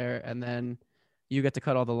stay there, and then you get to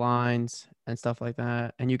cut all the lines and stuff like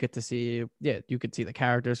that, and you get to see, you could see the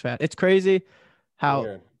characters. It's crazy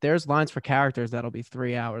how there's lines for characters that'll be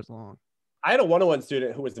 3 hours long. I had a 101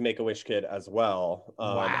 student who was the Make-A-Wish kid as well.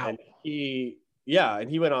 Wow. And he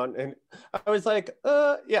went on, and I was like,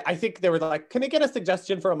 I think they were like, can I get a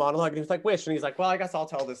suggestion for a monologue? And he was like, wish. And he's like, well, I guess I'll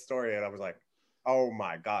tell this story. And I was like, oh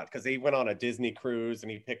my God. Because he went on a Disney cruise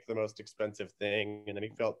and he picked the most expensive thing. And then he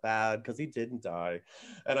felt bad because he didn't die.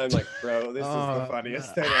 And I'm like, bro, this is the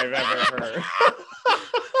funniest thing I've ever heard.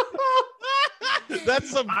 That's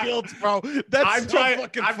some guilt, bro. That's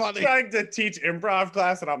fucking funny. I'm trying to teach improv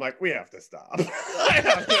class, and I'm like, we have to stop. I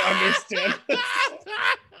have to understand this.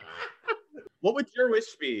 What would your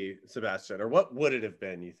wish be, Sebastian? Or what would it have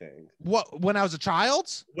been, you think? What, when I was a child?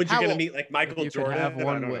 Would you get to meet like Michael Jordan? Have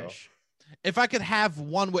one wish. If I could have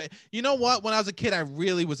one wish. You know what? When I was a kid, I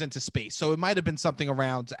really was into space. So it might have been something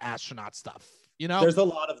around astronaut stuff. You know, there's a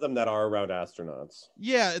lot of them that are around astronauts.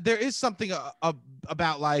 Yeah, there is something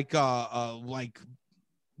about like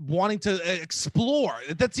wanting to explore.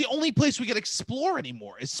 That's the only place we can explore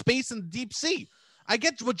anymore is space and deep sea. I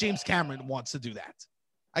get what James Cameron wants to do that.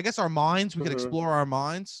 I guess our minds, we can explore our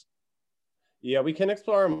minds. Yeah, we can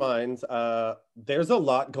explore our minds. There's a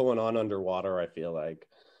lot going on underwater, I feel like.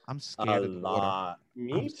 I'm scared of the water.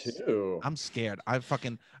 Me too. I'm scared. I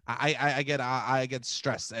get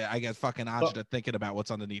stressed. I get fucking agita thinking about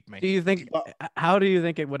what's underneath me. How do you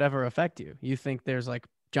think it would ever affect you? You think there's like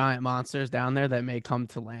giant monsters down there that may come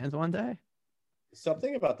to land one day?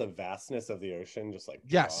 Something about the vastness of the ocean just like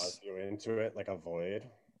draws you into it like a void.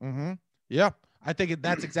 Mm-hmm. Yeah. I think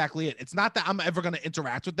that's exactly it. It's not that I'm ever going to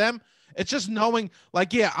interact with them. It's just knowing,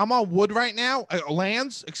 like, yeah, I'm on wood right now.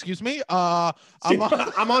 Lands, excuse me. I'm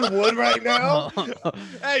on wood right now.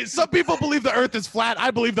 Hey, some people believe the Earth is flat. I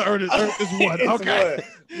believe the Earth is wood. Okay,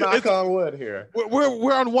 wood. Knock on wood here.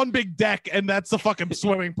 We're on one big deck, and that's the fucking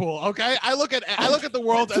swimming pool. Okay, I look at the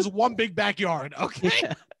world as one big backyard. Okay,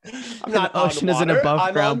 yeah. I'm not. The ocean is an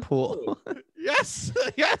above ground pool. Yes,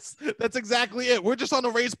 that's exactly it. We're just on a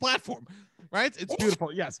raised platform. Right? It's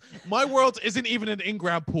beautiful. Yes. My world isn't even an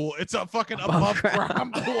in-ground pool. It's a fucking above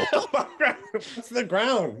ground pool. What's the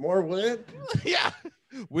ground? More wood? Yeah.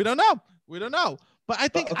 We don't know. But I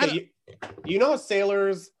think you know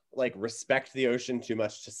sailors like respect the ocean too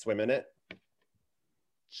much to swim in it?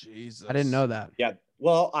 Jesus. I didn't know that. Yeah.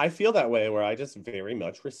 Well, I feel that way where I just very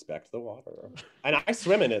much respect the water. And I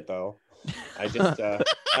swim in it though. I just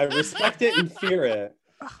I respect it and fear it.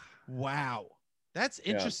 Wow. That's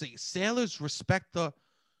interesting. Yeah. Sailors respect the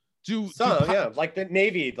like the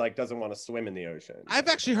Navy like doesn't want to swim in the ocean. I've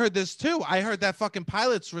actually heard this too. I heard that fucking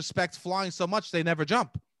pilots respect flying so much they never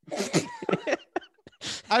jump.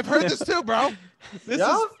 I've heard this too, bro. This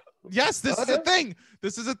is a thing.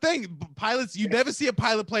 This is a thing. Pilots, you never see a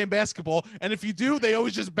pilot playing basketball, and if you do, they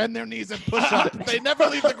always just bend their knees and push up. They never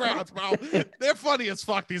leave the ground, bro. They're funny as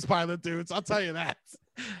fuck, these pilot dudes. I'll tell you that.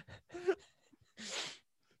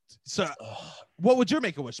 So, what would your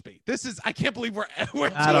Make-A-Wish be? I can't believe we're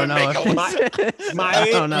I don't know. I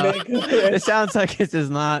don't know. It sounds like it is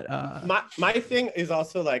not. My thing is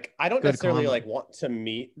also like I don't necessarily like want to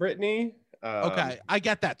meet Brittany. Okay, I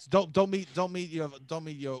get that. Don't meet your.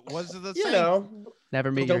 What is it? The saying?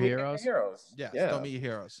 Never meet your heroes. Yes, don't meet your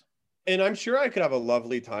heroes. And I'm sure I could have a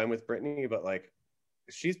lovely time with Brittany, but like,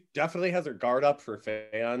 she definitely has her guard up for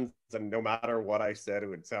fans, and no matter what I said, it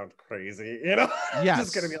would sound crazy. You know? Yes.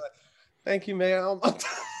 Just gonna be like, "Thank you, ma'am."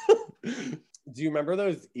 Do you remember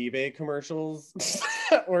those eBay commercials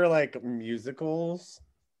that were like musicals?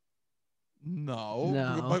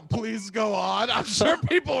 No, but please go on. I'm sure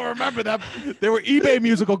people remember them. There were eBay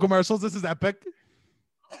musical commercials. This is epic.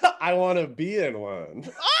 I want to be in one.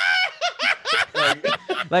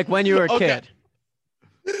 Like when you were a kid.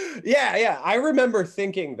 Yeah. I remember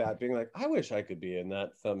thinking that, being like, I wish I could be in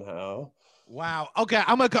that somehow. Wow. Okay,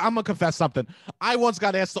 I'm gonna confess something. I once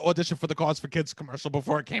got asked to audition for the Cause for Kids commercial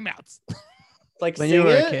before it came out. Like when you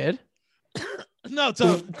were a kid? No,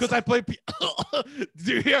 because I play. Do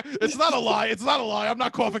you hear? It's not a lie. I'm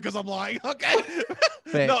not coughing because I'm lying. Okay.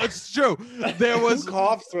 No, it's true. There was Who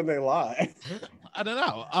coughs when they lie. I don't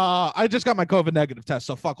know. I just got my COVID negative test,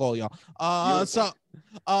 so fuck all y'all.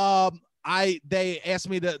 They asked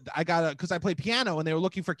me because I play piano, and they were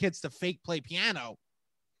looking for kids to fake play piano,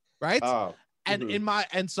 right? Oh.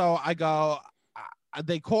 And so I go.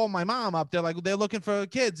 They call my mom up. They're like, they're looking for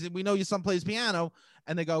kids. We know your son plays piano.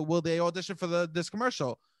 And they go, will they audition for this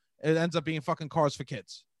commercial? it ends up being fucking Cars for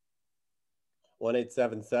Kids.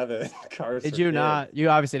 1877 Cars. Did you not? You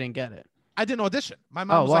obviously didn't get it. I didn't audition. My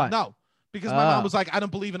mom was why? like, no, because my mom was like, I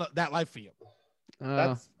don't believe in that life for you.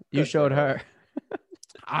 You showed her.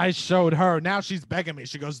 I showed her. Now she's begging me.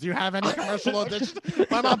 She goes, do you have any commercial auditions?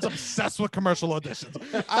 My mom's obsessed with commercial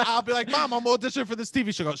auditions. I'll be like, Mom, I'm auditioning for this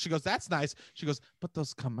TV show. She goes, that's nice. She goes, but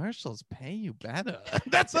those commercials pay you better.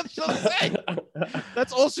 That's what she'll say.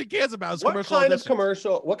 That's all she cares about is commercial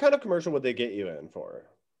auditions. What kind of commercial would they get you in for?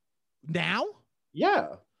 Now? Yeah.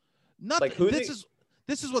 Nothing. Like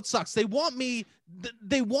this is what sucks. They want me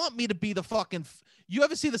to be the fucking. You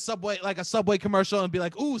ever see the Subway, like a Subway commercial, and be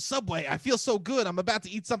like, "Ooh, Subway, I feel so good. I'm about to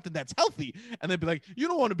eat something that's healthy," and they'd be like, "You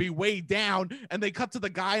don't want to be way down." And they cut to the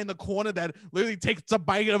guy in the corner that literally takes a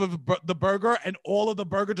bite of the burger, and all of the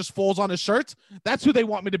burger just falls on his shirt. That's who they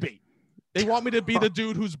want me to be. They want me to be the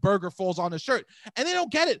dude whose burger falls on his shirt, and they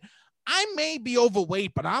don't get it. I may be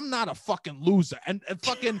overweight, but I'm not a fucking loser. And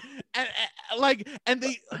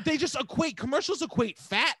they just commercials equate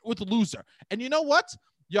fat with loser. And you know what?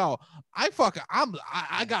 Yo, I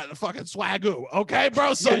got a fucking swagoo, okay,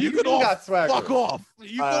 bro? So you could all fuck off.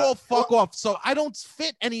 You could all fuck off. So I don't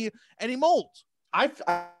fit any mold. I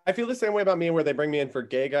feel the same way about me, where they bring me in for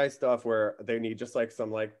gay guy stuff, where they need just like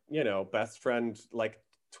some best friend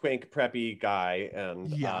twink preppy guy, and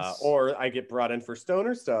yes. Or I get brought in for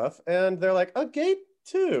stoner stuff, and they're like, "Oh, gay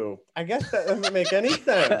too." I guess that doesn't make any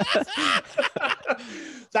sense.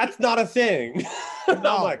 That's not a thing. No.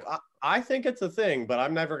 I'm like, I think it's a thing, but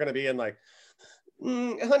I'm never gonna be in like,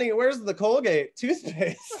 honey, where's the Colgate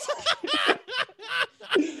toothpaste?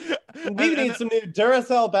 We need some new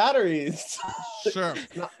Duracell batteries. Sure.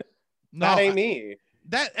 That ain't me.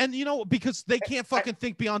 That, and because they can't fucking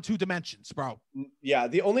think beyond 2 dimensions, bro. Yeah,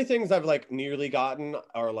 the only things I've nearly gotten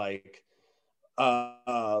are like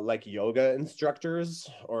yoga instructors,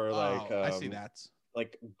 or I see that,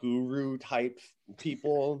 like guru type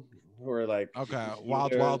people who are like, okay,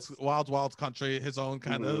 wild country, his own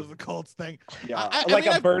kind of cult thing. Yeah,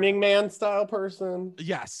 a Burning Man style person.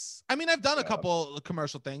 Yes, I mean, I've done a couple of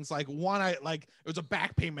commercial things. Like one, it was a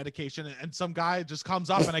back pain medication, and some guy just comes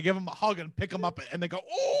up, and I give him a hug and pick him up, and they go,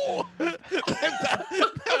 "Oh!"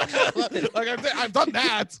 I've done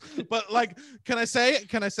that, but can I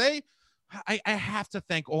say? I have to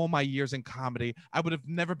thank all my years in comedy. I would have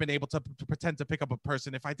never been able to pretend to pick up a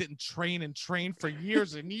person if I didn't train for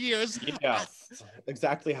years and years. Yeah,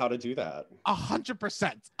 exactly how to do that.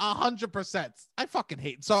 100%. I fucking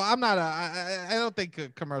hate it. So I'm not I don't think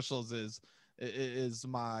commercials is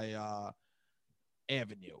my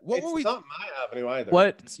avenue. It's not my avenue either.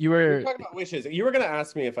 What you were talking about wishes. You were gonna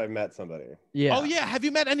ask me if I met somebody. Yeah. Oh yeah. Have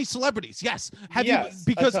you met any celebrities? Yes. You?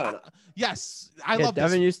 Because yes, I love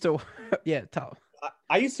Devin this. used to. Yeah. Tell.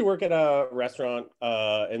 I used to work at a restaurant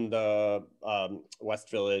in the West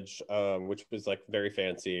Village, which was very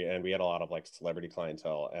fancy, and we had a lot of celebrity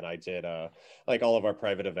clientele, and I did all of our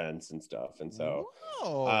private events and stuff. And so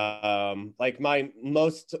my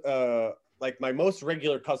most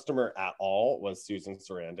regular customer at all was Susan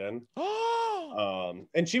Sarandon.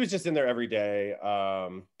 And she was just in there every day.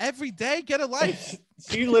 Every day? Get a life.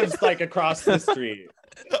 She lives across the street.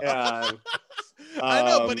 And, I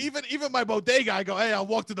know, but even my bodega, I go, hey, I'll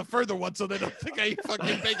walk to the further one so they don't think I eat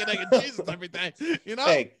fucking bacon, egg, and cheese every day.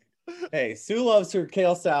 Hey, Sue loves her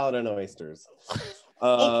kale salad and oysters.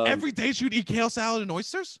 Every day she'd eat kale salad and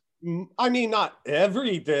oysters? I mean, not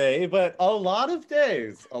every day, but a lot of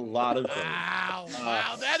days. Wow,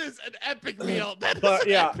 that is an epic meal.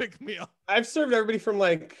 Epic meal. I've served everybody from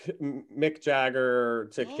Mick Jagger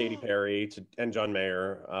to Katy Perry and John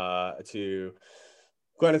Mayer to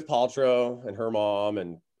Gwyneth Paltrow and her mom,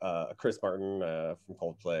 and Chris Martin from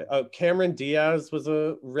Coldplay. Cameron Diaz was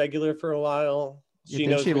a regular for a while. She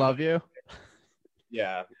love you?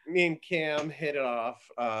 Yeah, me and Cam hit it off.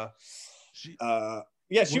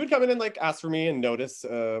 Yeah, she would come in and ask for me and notice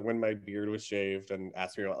when my beard was shaved and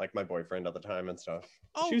ask me about my boyfriend at the time and stuff.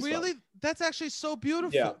 Oh, really? Fun. That's actually so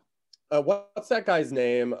beautiful. Yeah. What's that guy's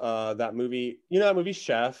name? That movie? that movie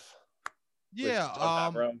Chef? Yeah.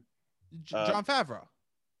 Jon Favreau.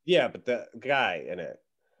 Yeah, but the guy in it.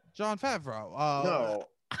 Jon Favreau. No.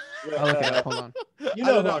 Okay, hold on. You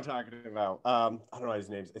know who I'm talking about. I don't know, his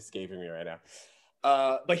name's escaping me right now.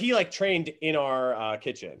 But he trained in our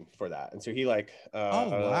kitchen for that, and so he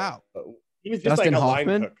wow. He was just Dustin a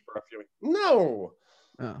Hoffman? line cook for a few weeks. No.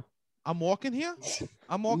 Oh. I'm walking here.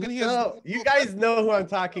 No, you guys know who I'm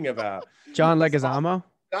talking about. John Leguizamo.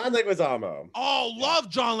 John Leguizamo. Oh, love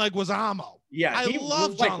John Leguizamo. Yeah, I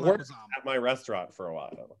love John worked Leguizamo at my restaurant for a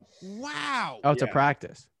while. Wow. Oh, it's a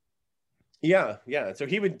practice. Yeah. So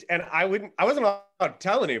he would, and I wasn't allowed to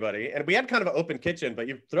tell anybody. And we had kind of an open kitchen, but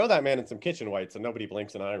you throw that man in some kitchen whites and nobody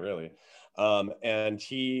blinks an eye really. And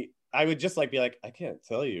I would just like be like, I can't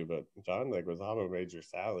tell you, but John Leguizamo made your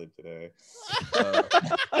salad today.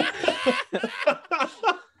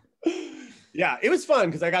 Yeah, it was fun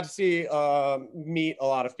because I got to see meet a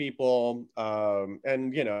lot of people,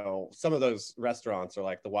 and some of those restaurants are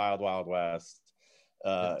like the Wild Wild West.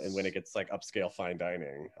 And when it gets like upscale fine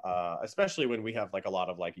dining, especially when we have like a lot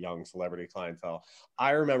of like young celebrity clientele. I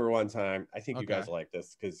remember one time, I think you guys like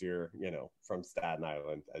this because you're, from Staten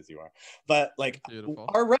Island as you are, but like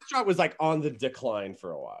our restaurant was like on the decline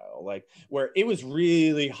for a while, like where it was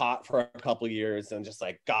really hot for a couple of years and just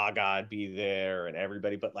like Gaga'd be there and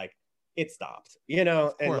everybody, but like it stopped, and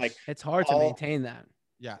like it's hard to maintain that.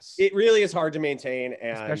 Yes, it really is hard to maintain,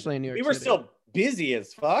 and especially in New York we were City. still busy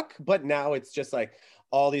as fuck, but now it's just like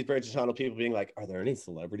all these British Channel people being like, are there any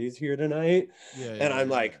celebrities here tonight? And I'm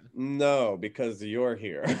like, no, because you're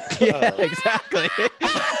here. Yeah, exactly.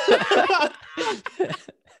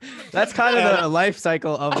 That's kind of the life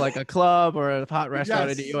cycle of like a club or a hot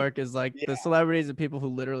restaurant in New York is like the celebrities and people who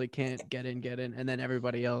literally can't get in, and then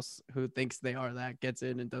everybody else who thinks they are that gets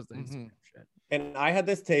in and does the Instagram shit. And I had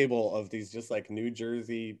this table of these just like New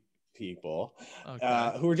Jersey people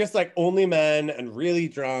who were just like only men and really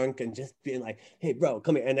drunk and just being like, hey bro,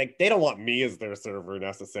 come here, and like they don't want me as their server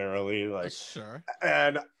necessarily, like sure,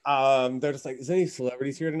 and they're just like, is there any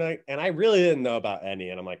celebrities here tonight? And I really didn't know about any,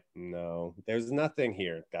 and I'm like, no, there's nothing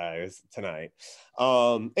here guys tonight,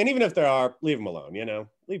 and even if there are, leave them alone,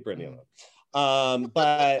 leave Brittany alone.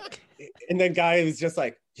 But and then guy was just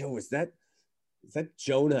like, yo, is that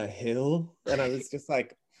Jonah Hill? And I was just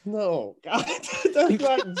like, no, God, that's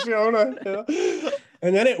not Jonah Hill.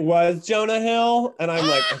 And then it was Jonah Hill. And I'm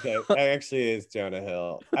like, okay, it actually is Jonah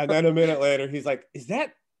Hill. And then a minute later, he's like, is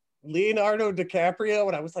that Leonardo DiCaprio?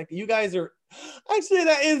 And I was like, you guys are, actually,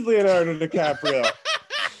 that is Leonardo DiCaprio.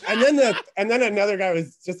 and then another guy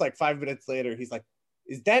was just like 5 minutes later, he's like,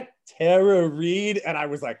 is that Tara Reid? And I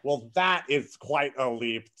was like, well, that is quite a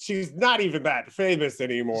leap. She's not even that famous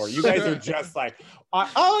anymore. You guys are just like,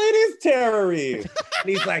 oh, it is Tara Reid. And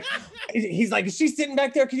he's like, is she sitting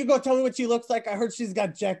back there? Can you go tell me what she looks like? I heard she's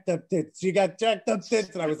got jacked up tits. She got jacked up tits.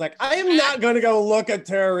 And I was like, I am not going to go look at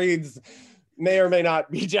Tara Reid's may or may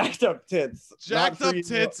not be jacked up tits. Jacked up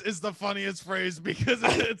tits is the funniest phrase because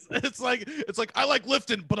it's like I like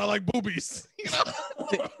lifting, but I like boobies.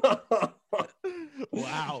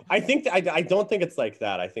 Wow. I think I don't think it's like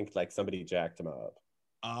that. I think like somebody jacked him up.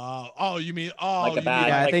 You mean like a bad?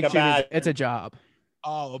 Yeah, I think it's a job.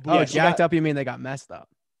 Jacked up. You mean they got messed up?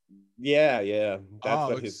 Yeah.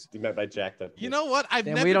 That's what he meant by jacked up. You know what?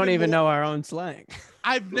 We don't even know our own slang.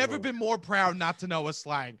 I've never been more proud not to know a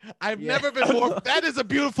slang. I've never been more. That is a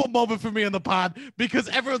beautiful moment for me in the pod because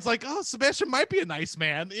everyone's like, oh, Sebastian might be a nice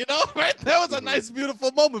man. Right? That was a nice,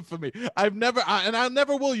 beautiful moment for me. I've never, and I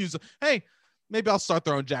never will use it. Hey, maybe I'll start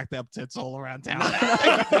throwing jacked up tits all around town.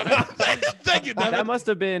 Thank you, Devin. That must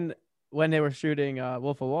have been when they were shooting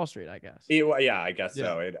Wolf of Wall Street, I guess. Yeah, I guess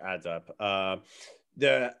so. It adds up.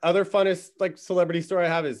 The other funnest like celebrity story I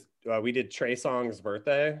have is we did Trey Songz's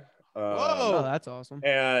birthday. Oh, that's awesome.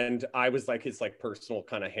 And I was like his like personal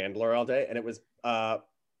kind of handler all day, and it was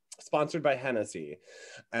sponsored by Hennessy,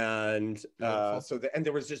 and and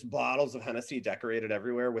there was just bottles of Hennessy decorated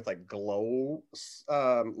everywhere with like glow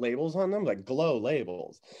labels on them, like glow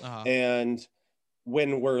labels. And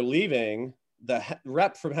when we're leaving, the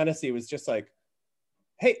rep from Hennessy was just like,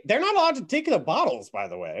 hey, they're not allowed to take the bottles, by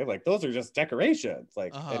the way. Like, those are just decorations.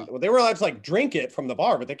 Like, and they were allowed to like drink it from the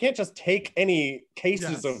bar, but they can't just take any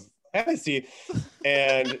cases of Hennessy.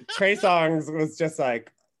 And Trey Songz was just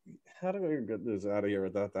like, how do we get this out of here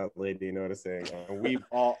without that lady noticing? And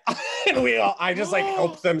I just like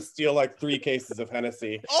helped them steal like 3 cases of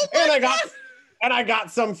Hennessy. And I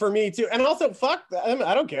got some for me too. And also, fuck them,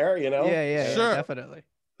 I don't care, Yeah, sure, definitely.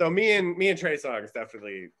 So me and Trey Songz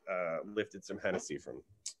definitely lifted some Hennessy from.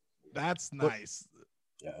 That's nice.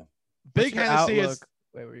 Yeah. Big Hennessy is.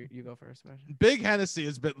 Wait, you go first. Big Hennessy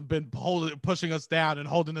has been pushing us down and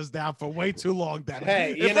holding us down for way too long. Then,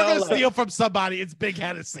 hey, if we're gonna steal from somebody, it's Big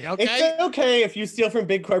Hennessy. Okay. It's okay if you steal from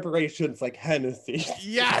big corporations like Hennessy.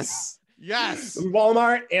 Yes.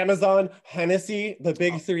 Walmart, Amazon, Hennessy, the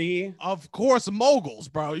big 3. Of course, moguls,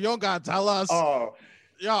 bro. You don't gotta tell us. Oh.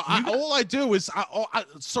 Yeah, all I do is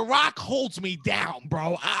Ciroc holds me down,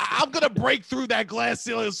 bro. I'm gonna break through that glass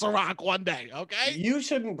ceiling of Ciroc one day, okay? You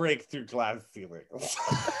shouldn't break through glass ceilings.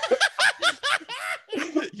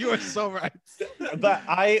 You are so right. But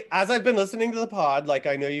as I've been listening to the pod, like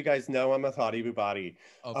I know you guys know I'm a Thoughty Bubati.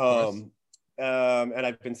 Of course. And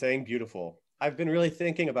I've been saying beautiful. I've been really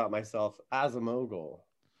thinking about myself as a mogul.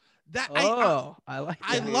 I like that.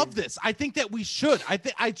 I love this. I think that we should.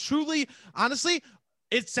 I truly, honestly,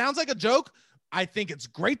 it sounds like a joke. I think it's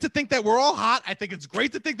great to think that we're all hot. I think it's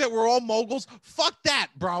great to think that we're all moguls. Fuck that,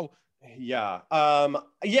 bro. Yeah.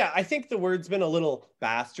 I think the word's been a little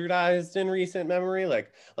bastardized in recent memory,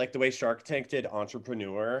 like the way Shark Tank did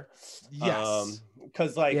entrepreneur. Yes.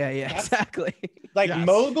 Because like exactly. Like yes.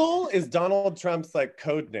 mogul is Donald Trump's like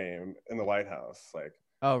code name in the White House. Like,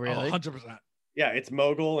 oh really? 100%. Yeah, it's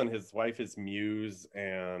mogul, and his wife is Muse,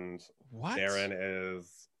 and what? Darren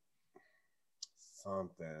is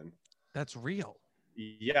something. That's real.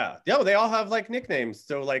 Yeah. Yeah, they all have like nicknames.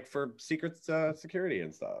 So like for secret security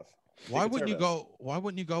and stuff. Why wouldn't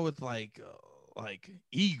you go with like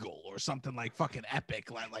Eagle or something like fucking epic,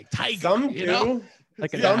 like Tiger? Some do. Know?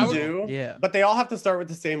 Like some do. Yeah. But they all have to start with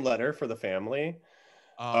the same letter for the family.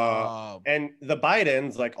 And the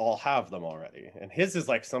Bidens like all have them already. And his is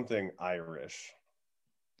like something Irish.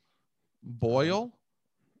 Boyle?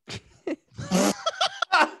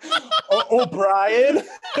 O'Brien?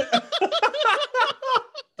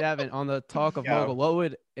 Devin, on the talk of mogul, what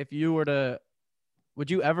would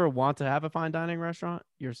you ever want to have a fine dining restaurant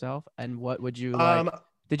yourself? And what would you like?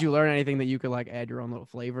 Did you learn anything that you could like add your own little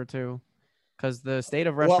flavor to? Because the state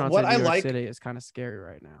of restaurants in New York City is kind of scary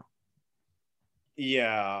right now.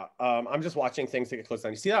 Yeah. I'm just watching things that get closed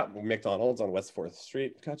down. You see that McDonald's on West 4th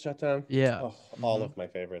Street got shut down? Yeah. Oh, all of my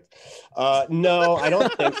favorites. No, I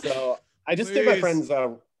don't think so. I just did my friend's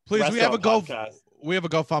please, we have a podcast. We have a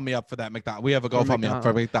GoFundMe up for that McDonald's. We have a GoFundMe up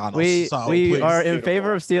for McDonald's. We are in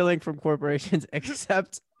favor of stealing from corporations,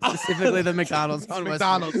 except specifically the McDonald's on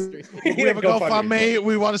McDonald's. West Street. We have a GoFundMe.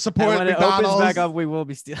 We want to support when McDonald's. It opens back up, we will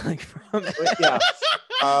be stealing from it.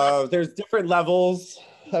 Yeah. There's different levels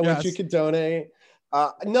at which you could donate.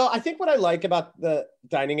 No, I think what I like about the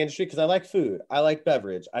dining industry, because I like food, I like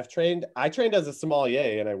beverage. I trained as a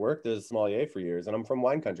sommelier, and I worked as a sommelier for years, and I'm from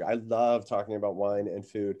wine country. I love talking about wine and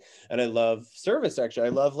food, and I love service. Actually, I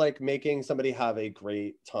love like making somebody have a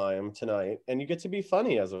great time tonight, and you get to be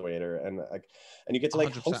funny as a waiter, and you get to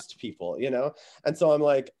like 100%. Host people, you know. And so I'm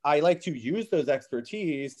like, I like to use those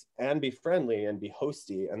expertise and be friendly and be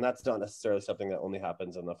hosty, and that's not necessarily something that only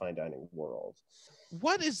happens in the fine dining world.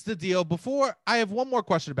 What is the deal? Before I have one more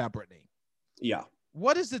question about Brittany. Yeah.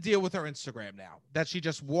 What is the deal with her Instagram now that she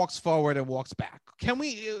just walks forward and walks back? Can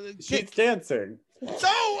we? She's dancing.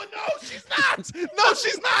 No, she's not. No,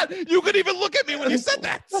 she's not. You could even look at me when you said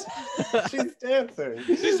that. She's dancing.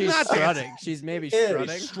 She's not strutting. Dancing. She's maybe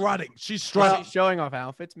strutting. She's strutting. She's showing off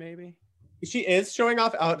outfits, maybe. She is showing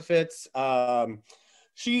off outfits.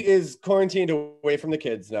 She is quarantined away from the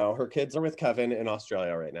kids now. Her kids are with Kevin in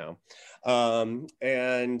Australia right now.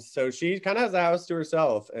 And so she kind of has the house to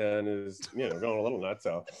herself and is, going a little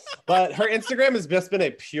nutso. But her Instagram has just been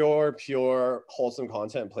a pure, wholesome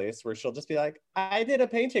content place where she'll just be like, I did a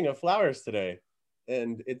painting of flowers today.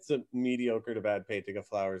 And it's a mediocre to bad painting of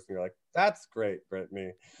flowers. And you're like, that's great,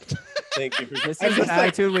 Brittany. Thank you. This is the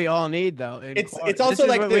attitude we all need, though. It's also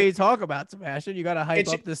like what we talk about, Sebastian. You got to hype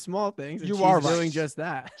up the small things. You are doing just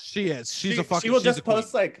that. She is. She's a fucking. She will just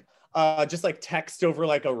post like text over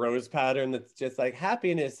like a rose pattern that's just like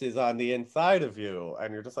happiness is on the inside of you,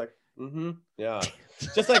 and you're just like, yeah,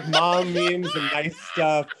 just like mom memes and nice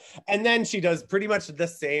stuff. And then she does pretty much the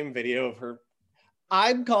same video of her.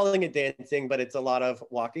 I'm calling it dancing, but it's a lot of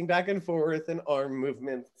walking back and forth and arm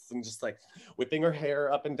movements and just like whipping her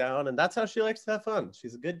hair up and down. And that's how she likes to have fun.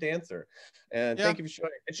 She's a good dancer. And thank you for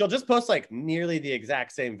showing. And she'll just post like nearly the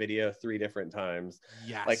exact same video 3 different times.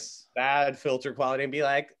 Yes. Like bad filter quality and be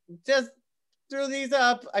like, just threw these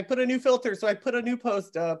up. I put a new filter, so I put a new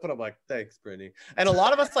post up. And I'm like, thanks, Brittany. And a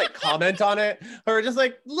lot of us like comment on it. Or just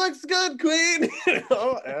like, looks good, queen.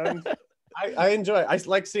 And I enjoy it. I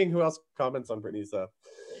like seeing who else comments on Brittany's stuff.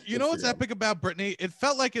 You know what's epic about Brittany? It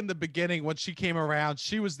felt like in the beginning when she came around,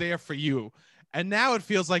 she was there for you. And now it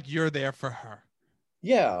feels like you're there for her.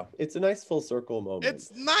 Yeah, it's a nice full circle moment.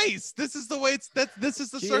 It's nice. This is the way this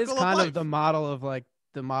is the circle of life. She is kind of the model of like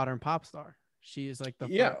the modern pop star. She is like the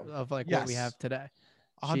of like what we have today.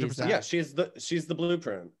 100%. Yeah, she's the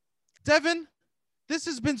blueprint. Devin, this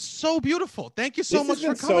has been so beautiful. Thank you so much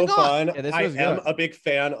for coming so fun. Yeah, I am a big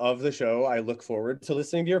fan of the show. I look forward to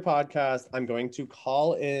listening to your podcast. I'm going to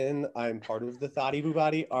call in. I'm part of the Thotty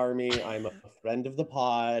Boobati Army. I'm a friend of the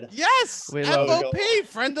pod. Yes, FOP,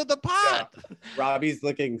 friend of the pod. Yeah. Robbie's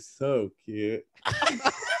looking so cute.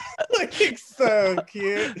 Looking so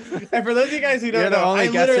cute. And for those of you guys who don't know, the only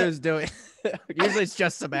guest who's doing. Usually it's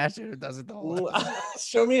just Sebastian who does it the whole time.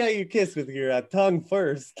 Show me how you kiss with your tongue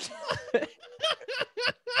first.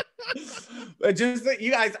 But just that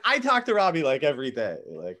you guys, I talk to Robbie like every day.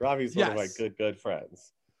 Like Robbie's one of my good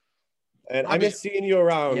friends. And Robbie, I miss seeing you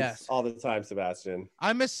around all the time, Sebastian.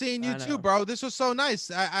 I miss seeing you too, bro. This was so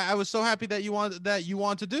nice. I was so happy that you want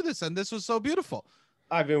to do this, and this was so beautiful.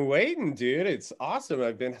 I've been waiting, dude. It's awesome.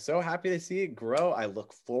 I've been so happy to see it grow. I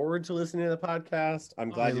look forward to listening to the podcast. I'm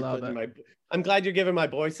glad I'm glad you're giving my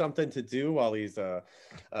boy something to do while he's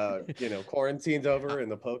quarantine's over in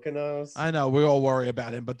the Poconos. I know we all worry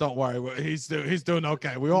about him, but don't worry. He's doing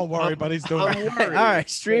okay. We all worry, but he's doing okay. All right,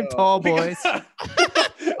 stream Tall Boys.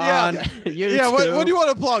 On YouTube. What do you want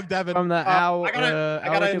to plug, Devin? From the Owl, I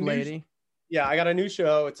got a lady. Yeah, I got a new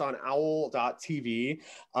show. It's on owl.tv.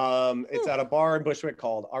 It's at a bar in Bushwick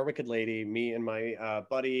called Our Wicked Lady. Me and my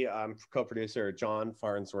buddy, co-producer, John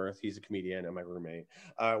Farnsworth. He's a comedian and my roommate.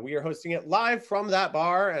 We are hosting it live from that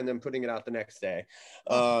bar and then putting it out the next day.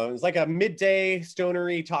 It's like a midday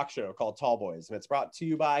stonery talk show called Tall Boys. And it's brought to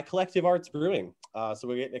you by Collective Arts Brewing. So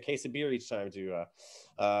we get a case of beer each time to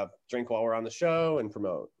drink while we're on the show and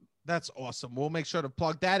promote. That's awesome. We'll make sure to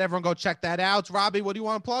plug that. Everyone go check that out. Robbie, what do you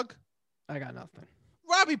want to plug? I got nothing.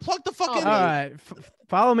 Robbie, plug the fucking. All right,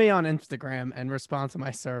 follow me on Instagram and respond to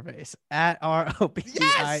my surveys at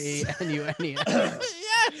ROBIENUNES.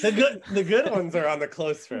 Yes. The good ones are on the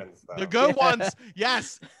close friends. Though. The good ones,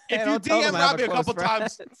 yes. If you DM Robbie a couple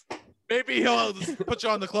times, maybe he'll put you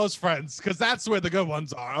on the close friends because that's where the good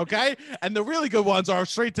ones are. Okay, and the really good ones are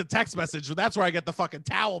straight to text message. That's where I get the fucking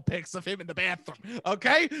towel pics of him in the bathroom.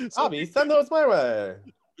 Okay, so Robbie, send those my way.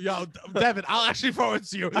 Yo, Devin, I'll actually forward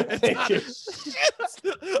to you. It's not a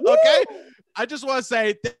shit. Okay? I just want to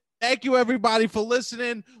say thank you, everybody, for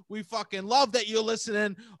listening. We fucking love that you're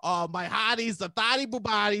listening. My hotties, the thotty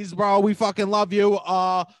boobies, bro. We fucking love you.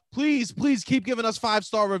 Please keep giving us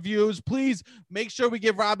 5-star reviews. Please make sure we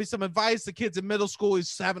give Robbie some advice. The kid's in middle school.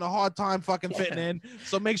 He's having a hard time fucking fitting in.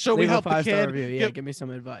 So make sure we help the kid. Review. Yeah, give me some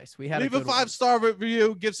advice. Leave a 5-star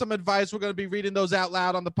review. Give some advice. We're going to be reading those out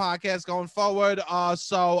loud on the podcast going forward.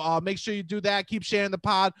 So make sure you do that. Keep sharing the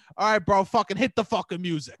pod. All right, bro. Fucking hit the fucking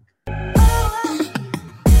music.